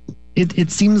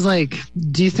it seems like,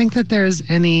 do you think that there's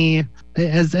any,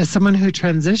 as someone who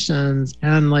transitions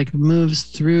and like moves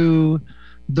through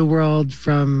the world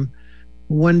from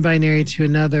one binary to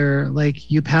another,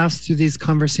 like you pass through these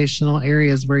conversational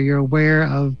areas where you're aware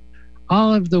of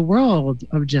all of the world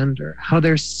of gender, how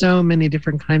there's so many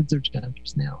different kinds of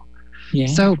genders now. Yeah.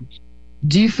 So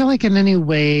do you feel like in any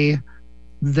way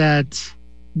that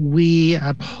we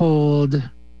uphold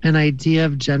an idea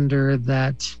of gender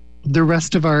that the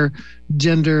rest of our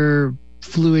gender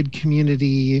fluid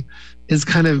community is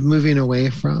kind of moving away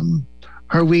from?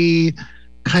 Are we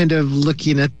kind of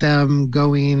looking at them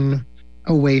going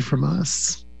away from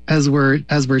us as we're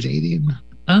dating?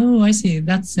 Oh, I see.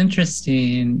 That's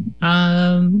interesting.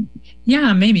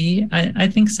 Yeah, maybe. I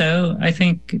think so. I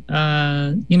think,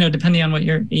 you know, depending on what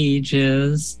your age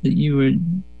is, that you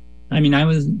would, I mean, I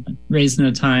was raised in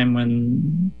a time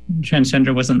when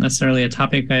transgender wasn't necessarily a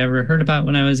topic I ever heard about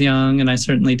when I was young. And I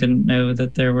certainly didn't know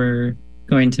that there were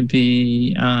going to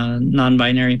be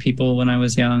non-binary people when I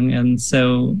was young. And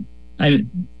so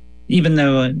even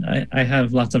though I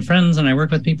have lots of friends and I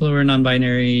work with people who are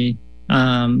non-binary,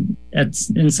 it's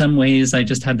in some ways I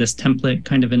just had this template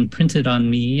kind of imprinted on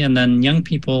me. And then young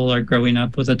people are growing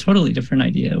up with a totally different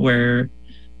idea where,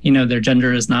 you know, their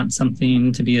gender is not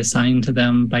something to be assigned to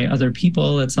them by other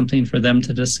people. It's something for them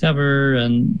to discover.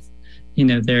 And, you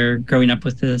know, they're growing up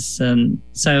with this. And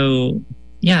so,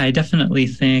 yeah, I definitely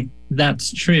think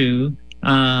that's true.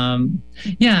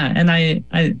 Yeah. And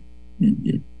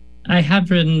I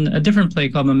have written a different play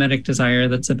called Mimetic Desire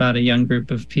that's about a young group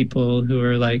of people who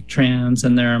are like trans,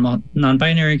 and there are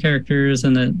non-binary characters,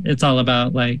 and it's all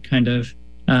about like kind of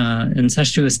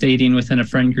incestuous dating within a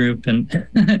friend group.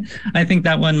 And I think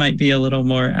that one might be a little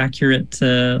more accurate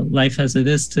to life as it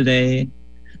is today.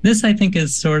 This, I think,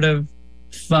 is sort of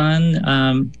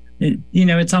fun. You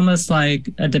know, it's almost like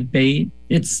a debate.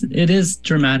 It is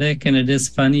dramatic and it is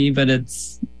funny, but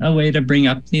it's a way to bring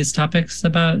up these topics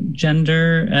about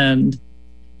gender. And,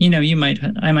 you know,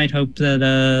 I might hope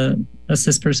that a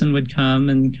cis person would come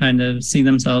and kind of see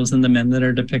themselves in the men that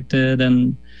are depicted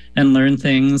and learn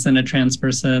things, and a trans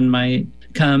person might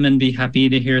come and be happy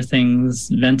to hear things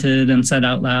vented and said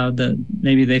out loud that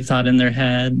maybe they thought in their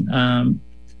head.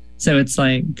 So it's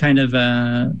like kind of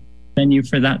a venue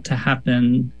for that to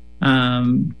happen.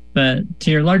 But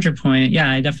to your larger point, yeah,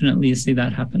 I definitely see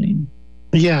that happening.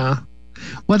 Yeah.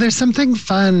 Well, there's something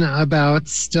fun about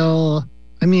still,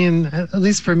 I mean, at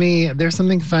least for me, there's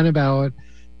something fun about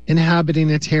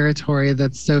inhabiting a territory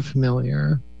that's so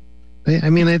familiar. I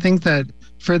mean, I think that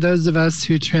for those of us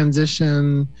who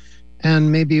transition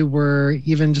and maybe we're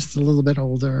even just a little bit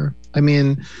older, I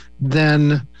mean,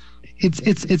 then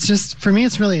it's just, for me,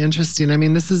 it's really interesting. I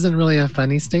mean, this isn't really a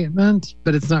funny statement,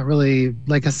 but it's not really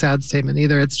like a sad statement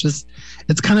either. It's just,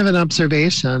 it's kind of an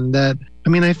observation that, I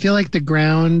mean, I feel like the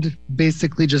ground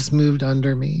basically just moved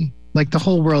under me. Like the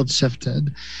whole world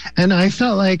shifted. And I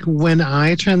felt like when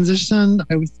I transitioned,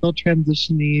 I was still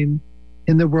transitioning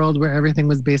in the world where everything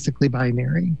was basically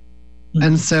binary. Mm-hmm.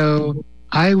 And so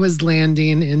I was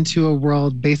landing into a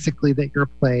world basically that your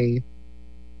play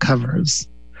covers.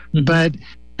 Mm-hmm. But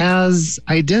as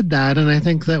I did that, and I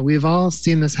think that we've all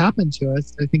seen this happen to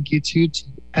us, I think you too,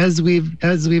 as we've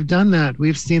done that,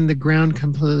 we've seen the ground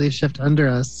completely shift under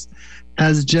us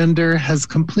as gender has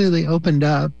completely opened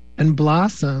up and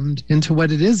blossomed into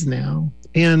what it is now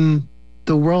in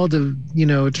the world of, you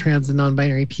know, trans and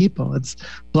non-binary people. It's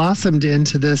blossomed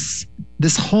into this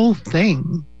whole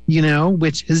thing, you know,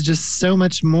 which is just so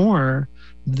much more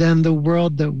than the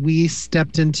world that we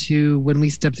stepped into when we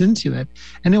stepped into it.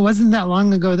 And it wasn't that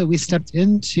long ago that we stepped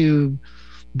into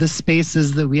the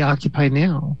spaces that we occupy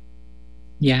now.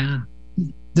 Yeah.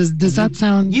 Does that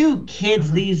sound... You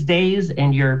kids these days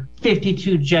and your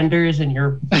 52 genders and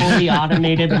your fully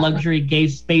automated luxury gay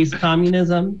space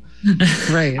communism.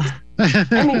 Right.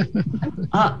 I mean,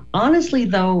 honestly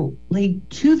though, like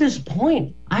to this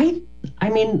point, I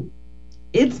mean,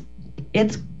 it's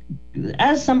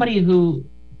as somebody who,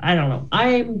 I don't know,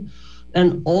 I'm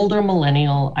an older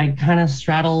millennial. I kind of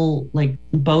straddle like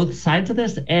both sides of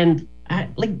this, and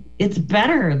it's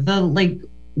better. The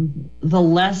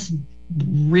less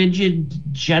rigid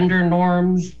gender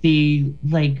norms, the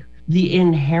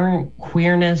inherent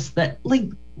queerness that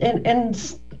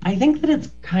and I think that it's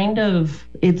kind of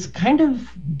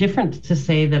different to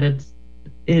say that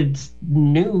it's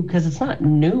new, because it's not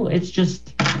new. It's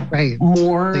just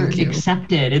more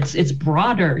accepted. It's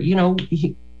broader. You know,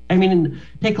 I mean,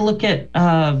 take a look at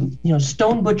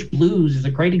Stone Butch Blues is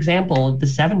a great example of the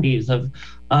 70s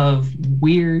of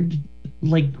weird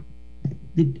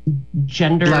the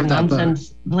gender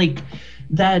nonsense like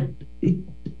that.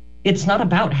 It's not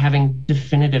about having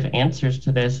definitive answers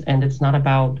to this, and it's not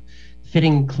about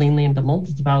fitting cleanly into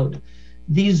molds. It's about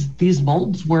these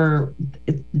molds where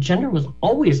gender was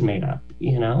always made up,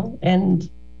 you know, and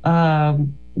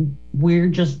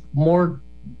we're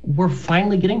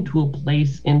finally getting to a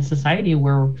place in society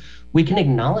where we can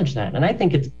acknowledge that. And I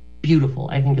think it's beautiful.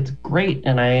 I think it's great.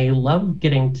 And I love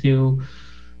getting to,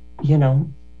 you know,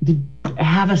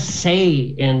 have a say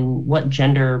in what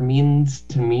gender means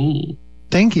to me.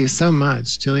 Thank you so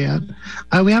much, Juliet.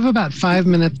 We have about 5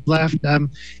 minutes left.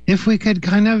 If we could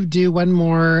kind of do one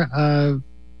more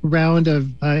round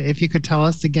of, if you could tell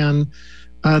us again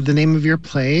the name of your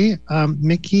play,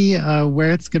 Mickey,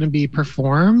 where it's going to be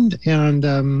performed, and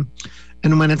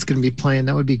when it's going to be playing,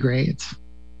 that would be great.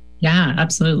 Yeah,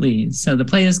 absolutely. So the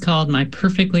play is called My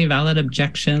Perfectly Valid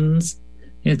Objections.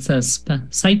 It's a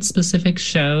site-specific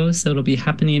show, so it'll be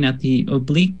happening at the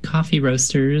Oblique Coffee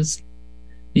Roasters.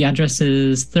 The address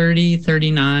is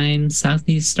 3039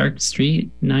 Southeast Stark Street,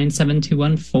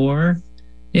 97214.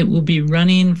 It will be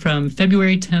running from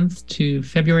February 10th to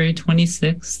February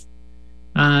 26th.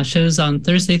 Shows on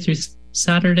Thursday through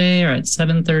Saturday are at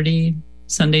 7:30.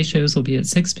 Sunday shows will be at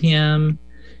 6 p.m.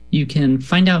 You can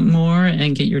find out more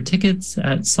and get your tickets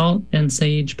at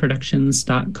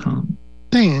saltandsageproductions.com.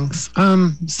 Thanks.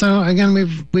 So again,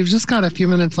 we've just got a few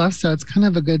minutes left, so it's kind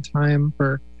of a good time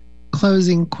for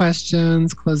closing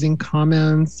questions, closing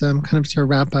comments, kind of to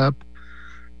wrap up.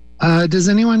 Does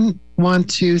anyone want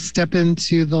to step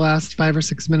into the last 5 or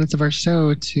 6 minutes of our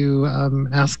show to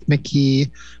ask Mickey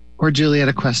or Juliet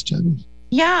a question?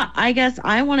 Yeah, I guess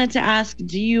I wanted to ask,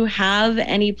 do you have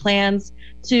any plans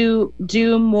to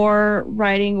do more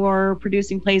writing or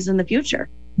producing plays in the future?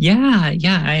 Yeah,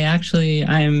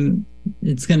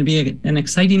 it's going to be an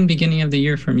exciting beginning of the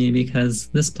year for me, because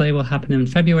this play will happen in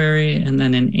February, and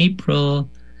then in April,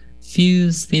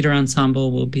 Fuse Theater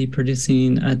Ensemble will be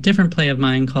producing a different play of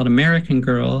mine called American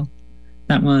Girl.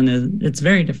 That one it's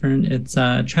very different. It's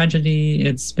a tragedy.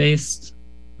 It's based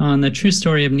on the true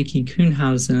story of Nikki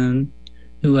Kuhnhausen,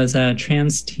 who was a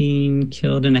trans teen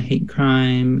killed in a hate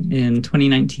crime in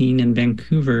 2019 in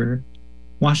Vancouver,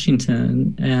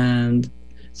 Washington. And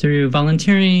through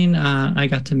volunteering, I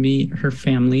got to meet her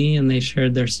family, and they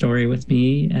shared their story with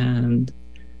me. And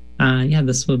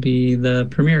this will be the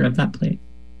premiere of that play.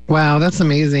 Wow, that's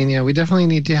amazing. Yeah, we definitely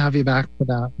need to have you back for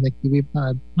that, Nikki. We've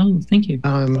had thank you.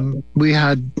 We've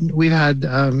had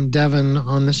Devin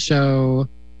on the show.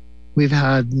 We've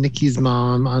had Nikki's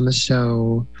mom on the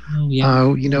show. Oh,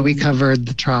 yeah. We covered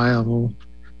the trial,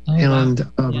 and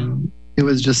it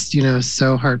was just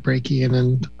so heartbreaking,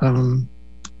 and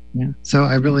so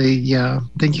I really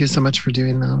thank you so much for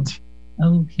doing that.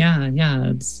 Oh yeah,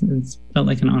 it's felt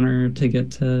like an honor to get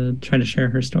to try to share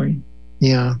her story.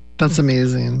 Yeah, that's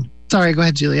amazing. Sorry, go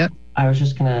ahead, Juliet. I was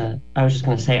just gonna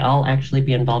say I'll actually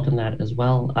be involved in that as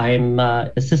well. I'm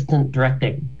assistant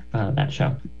directing that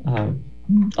show,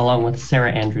 along with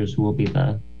Sarah Andrews, who will be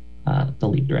the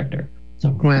lead director.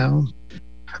 So wow.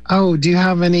 Oh, do you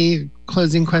have any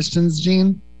closing questions,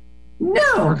 Jean? No.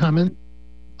 Or comment?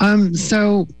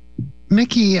 So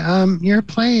Mickey, your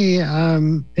play,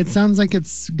 it sounds like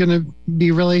it's going to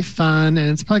be really fun, and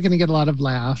it's probably going to get a lot of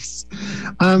laughs.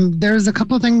 There's a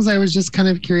couple of things I was just kind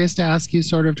of curious to ask you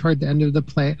sort of toward the end of the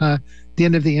play, the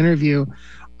end of the interview.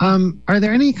 Are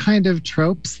there any kind of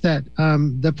tropes that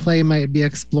the play might be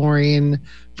exploring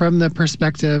from the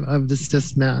perspective of the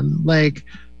cis men? Like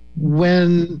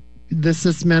when the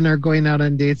cis men are going out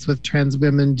on dates with trans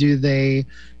women, do they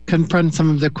confront some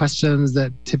of the questions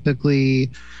that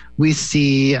typically we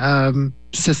see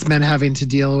cis men having to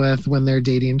deal with when they're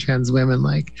dating trans women?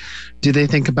 Like, do they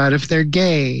think about if they're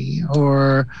gay,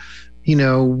 or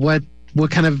what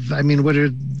kind of a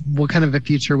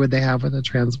future would they have with a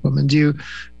trans woman? Do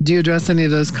you address any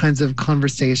of those kinds of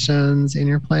conversations in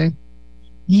your play?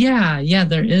 Yeah,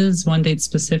 there is one date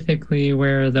specifically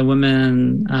where the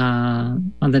woman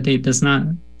on the date does not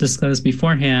disclose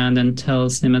beforehand and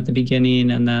tells him at the beginning,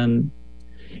 and then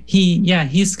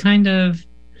he's kind of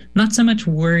not so much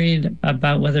worried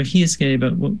about whether he's gay,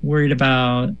 but worried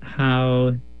about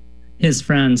how his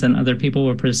friends and other people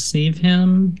will perceive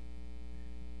him.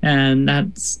 And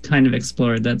that's kind of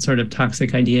explored, that sort of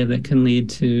toxic idea that can lead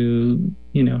to,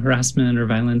 harassment or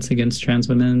violence against trans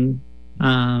women.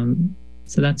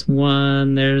 So that's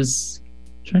one. There's,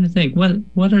 trying to think,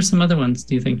 what are some other ones,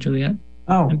 do you think, Juliet?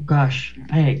 Oh gosh,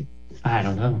 I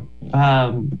don't know.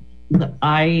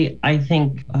 I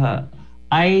think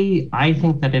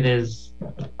that it is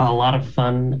a lot of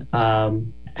fun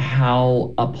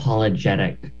how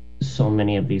apologetic so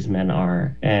many of these men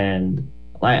are, and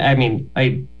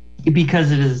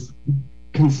because it is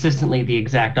consistently the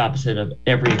exact opposite of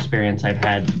every experience I've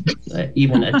had,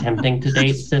 even attempting to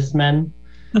date cis men.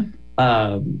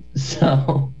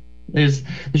 So there's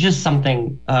just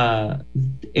something.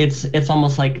 It's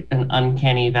almost like an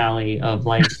uncanny valley of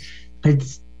like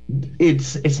it's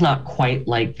not quite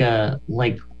like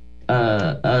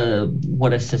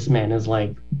what a cis man is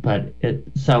like, but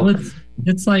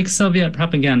it's like Soviet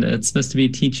propaganda. It's supposed to be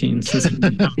teaching cis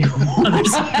men.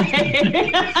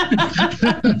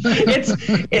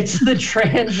 it's the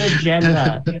trans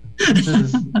agenda.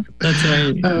 That's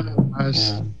right. Oh gosh.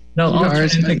 Yeah. They'll all turn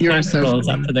into cannibals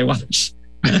after they watch.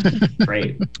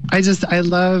 Great. I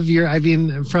love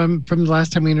from the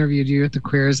last time we interviewed you at the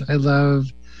Queers, I love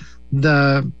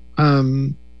the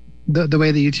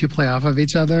way that you two play off of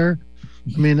each other.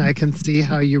 I mean, I can see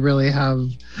how you really have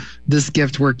this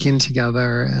gift working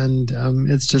together, and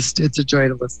it's a joy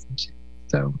to listen to.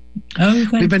 So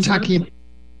we've been talking.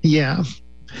 Yeah,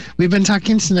 we've been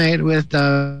talking tonight with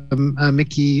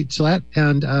Mickey Gillette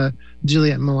and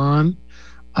Juliet Milan.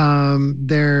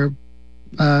 They're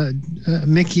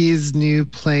Mickey's new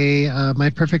play, My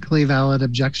Perfectly Valid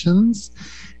Objections,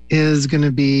 is going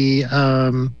to be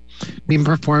being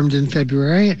performed in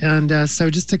February. And so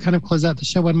just to kind of close out the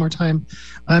show one more time,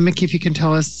 Mickey, if you can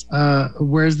tell us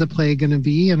where's the play going to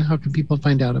be and how can people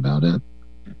find out about it?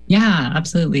 Yeah,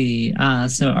 absolutely.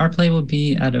 So our play will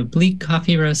be at Oblique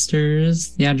Coffee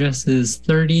Roasters. The address is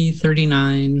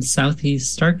 3039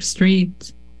 Southeast Stark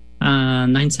Street,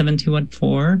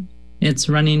 97214. It's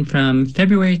running from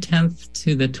February 10th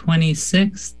to the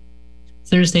 26th.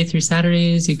 Thursday through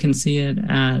Saturdays, you can see it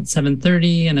at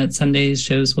 7:30, and at Sundays,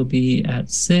 shows will be at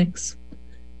 6.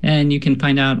 And you can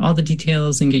find out all the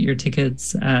details and get your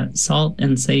tickets at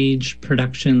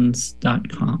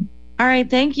saltandsageproductions.com. All right,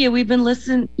 thank you. You've been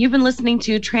listening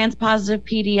to Transpositive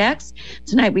PDX.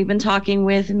 Tonight we've been talking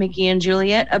with Mickey and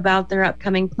Juliet about their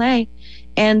upcoming play.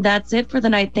 And that's it for the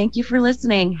night. Thank you for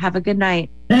listening. Have a good night.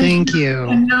 Thank you.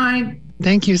 Good night.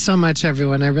 Thank you so much,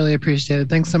 everyone. I really appreciate it.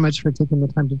 Thanks so much for taking the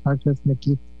time to talk to us,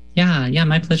 Mickey. Yeah,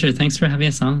 my pleasure. Thanks for having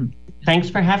us on. Thanks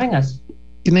for having us.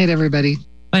 Good night, everybody.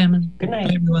 Bye, Emma. Good night.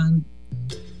 Bye, everyone.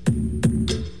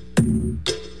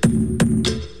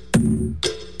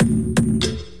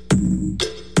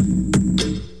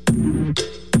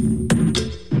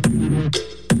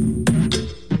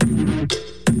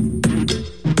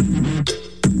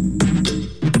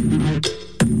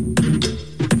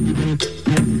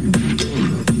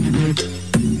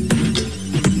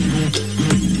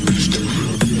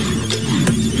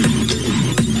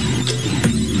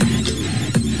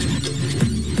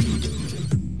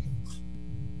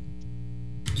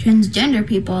 Transgender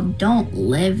people don't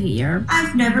live here.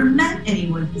 I've never met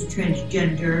anyone who's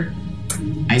transgender.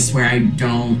 I swear I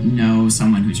don't know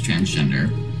someone who's transgender.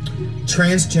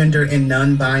 Transgender and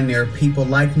non-binary people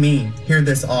like me hear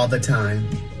this all the time.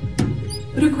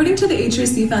 But according to the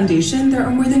HRC Foundation, there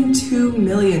are more than 2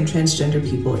 million transgender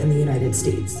people in the United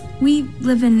States. We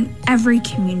live in every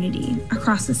community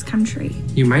across this country.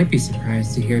 You might be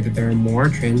surprised to hear that there are more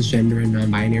transgender and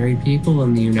non-binary people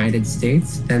in the United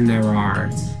States than there are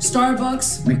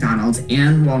Starbucks, McDonald's,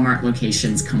 and Walmart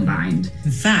locations combined.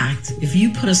 In fact, if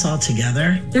you put us all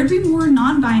together, There'd be more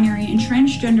non-binary and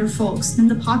transgender folks than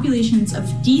the populations of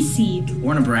DC,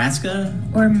 or Nebraska,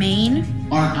 or Maine,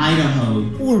 or Idaho,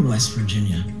 or West Virginia.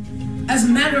 As a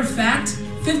matter of fact,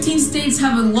 15 states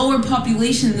have a lower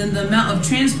population than the amount of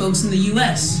trans folks in the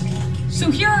US. So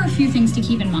here are a few things to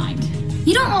keep in mind.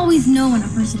 You don't always know when a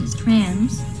person is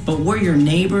trans. But we're your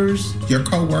neighbors, your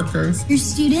co-workers, your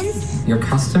students, your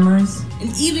customers,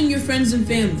 and even your friends and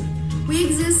family. We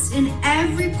exist in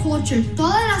every culture, todas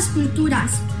las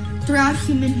culturas, throughout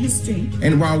human history.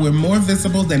 And while we're more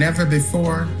visible than ever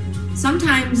before,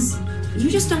 Sometimes you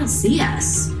just don't see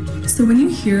us. So when you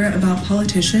hear about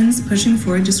politicians pushing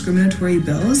for discriminatory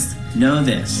bills, know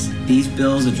this. These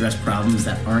bills address problems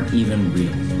that aren't even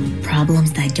real.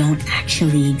 Problems that don't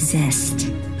actually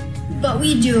exist. But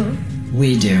we do.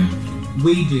 We do.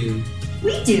 we do.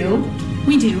 We do.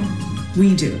 We do.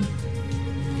 we do.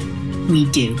 We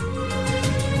do.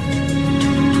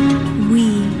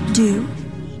 We do.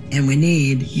 And we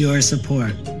need your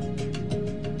support.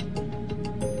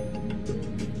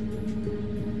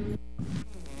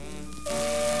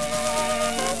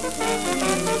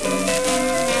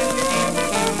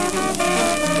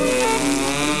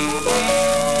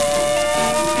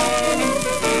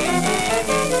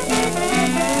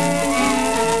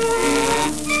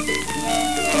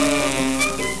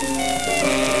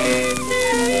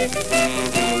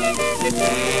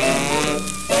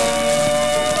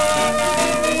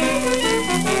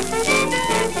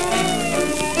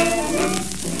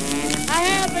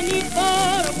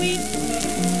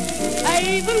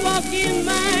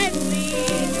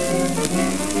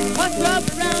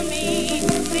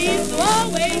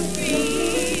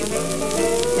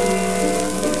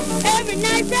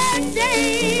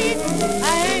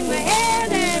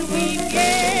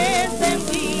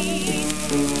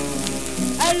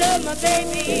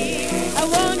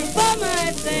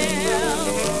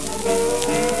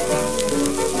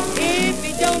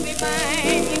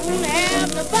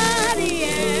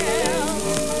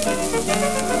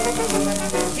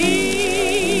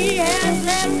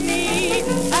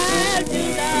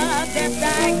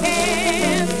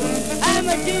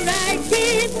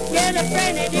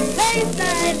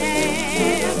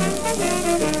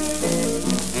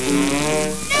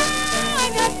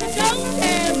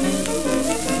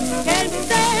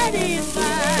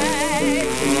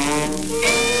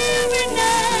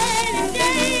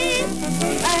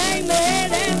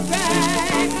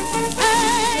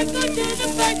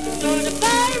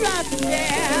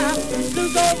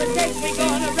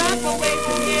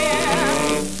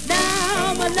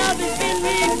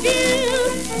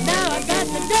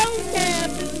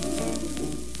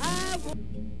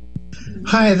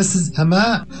 Hi, this is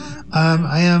Emma.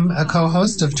 I am a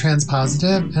co-host of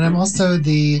Transpositive, and I'm also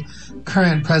the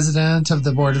current president of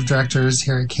the board of directors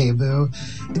here at KBOO.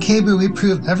 At KBOO, we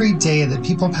prove every day that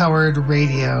people-powered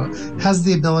radio has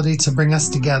the ability to bring us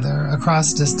together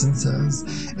across distances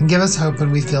and give us hope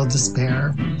when we feel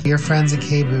despair. Your friends at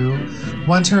KBOO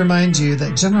want to remind you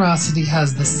that generosity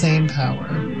has the same power.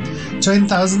 Join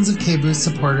thousands of KBOO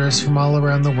supporters from all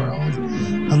around the world,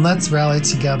 and let's rally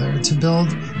together to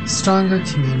build stronger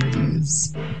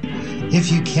communities. If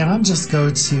you can, just go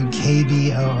to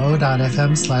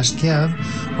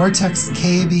kboo.fm/give or text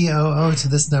KBOO to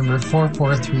this number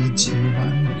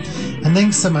 44321. And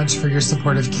thanks so much for your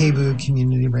support of KBOO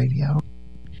Community Radio.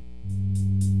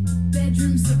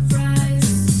 Bedroom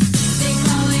surprise. They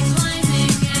call it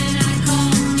climbing and I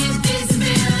call it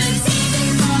visibility. They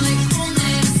call it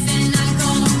coolness and I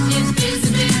call it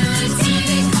visibility.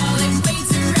 They call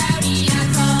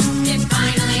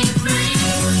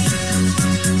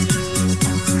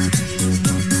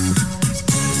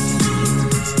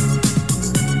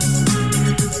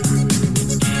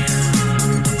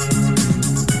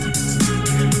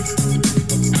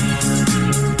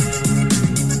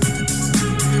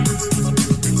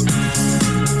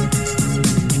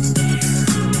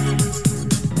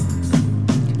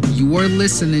or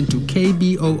listening to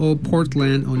KBOO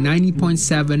Portland on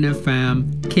 90.7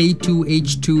 FM,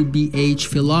 K2H2BH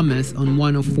Philomath on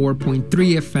 104.3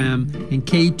 FM, and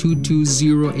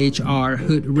K220HR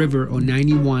Hood River on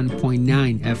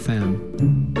 91.9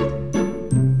 FM.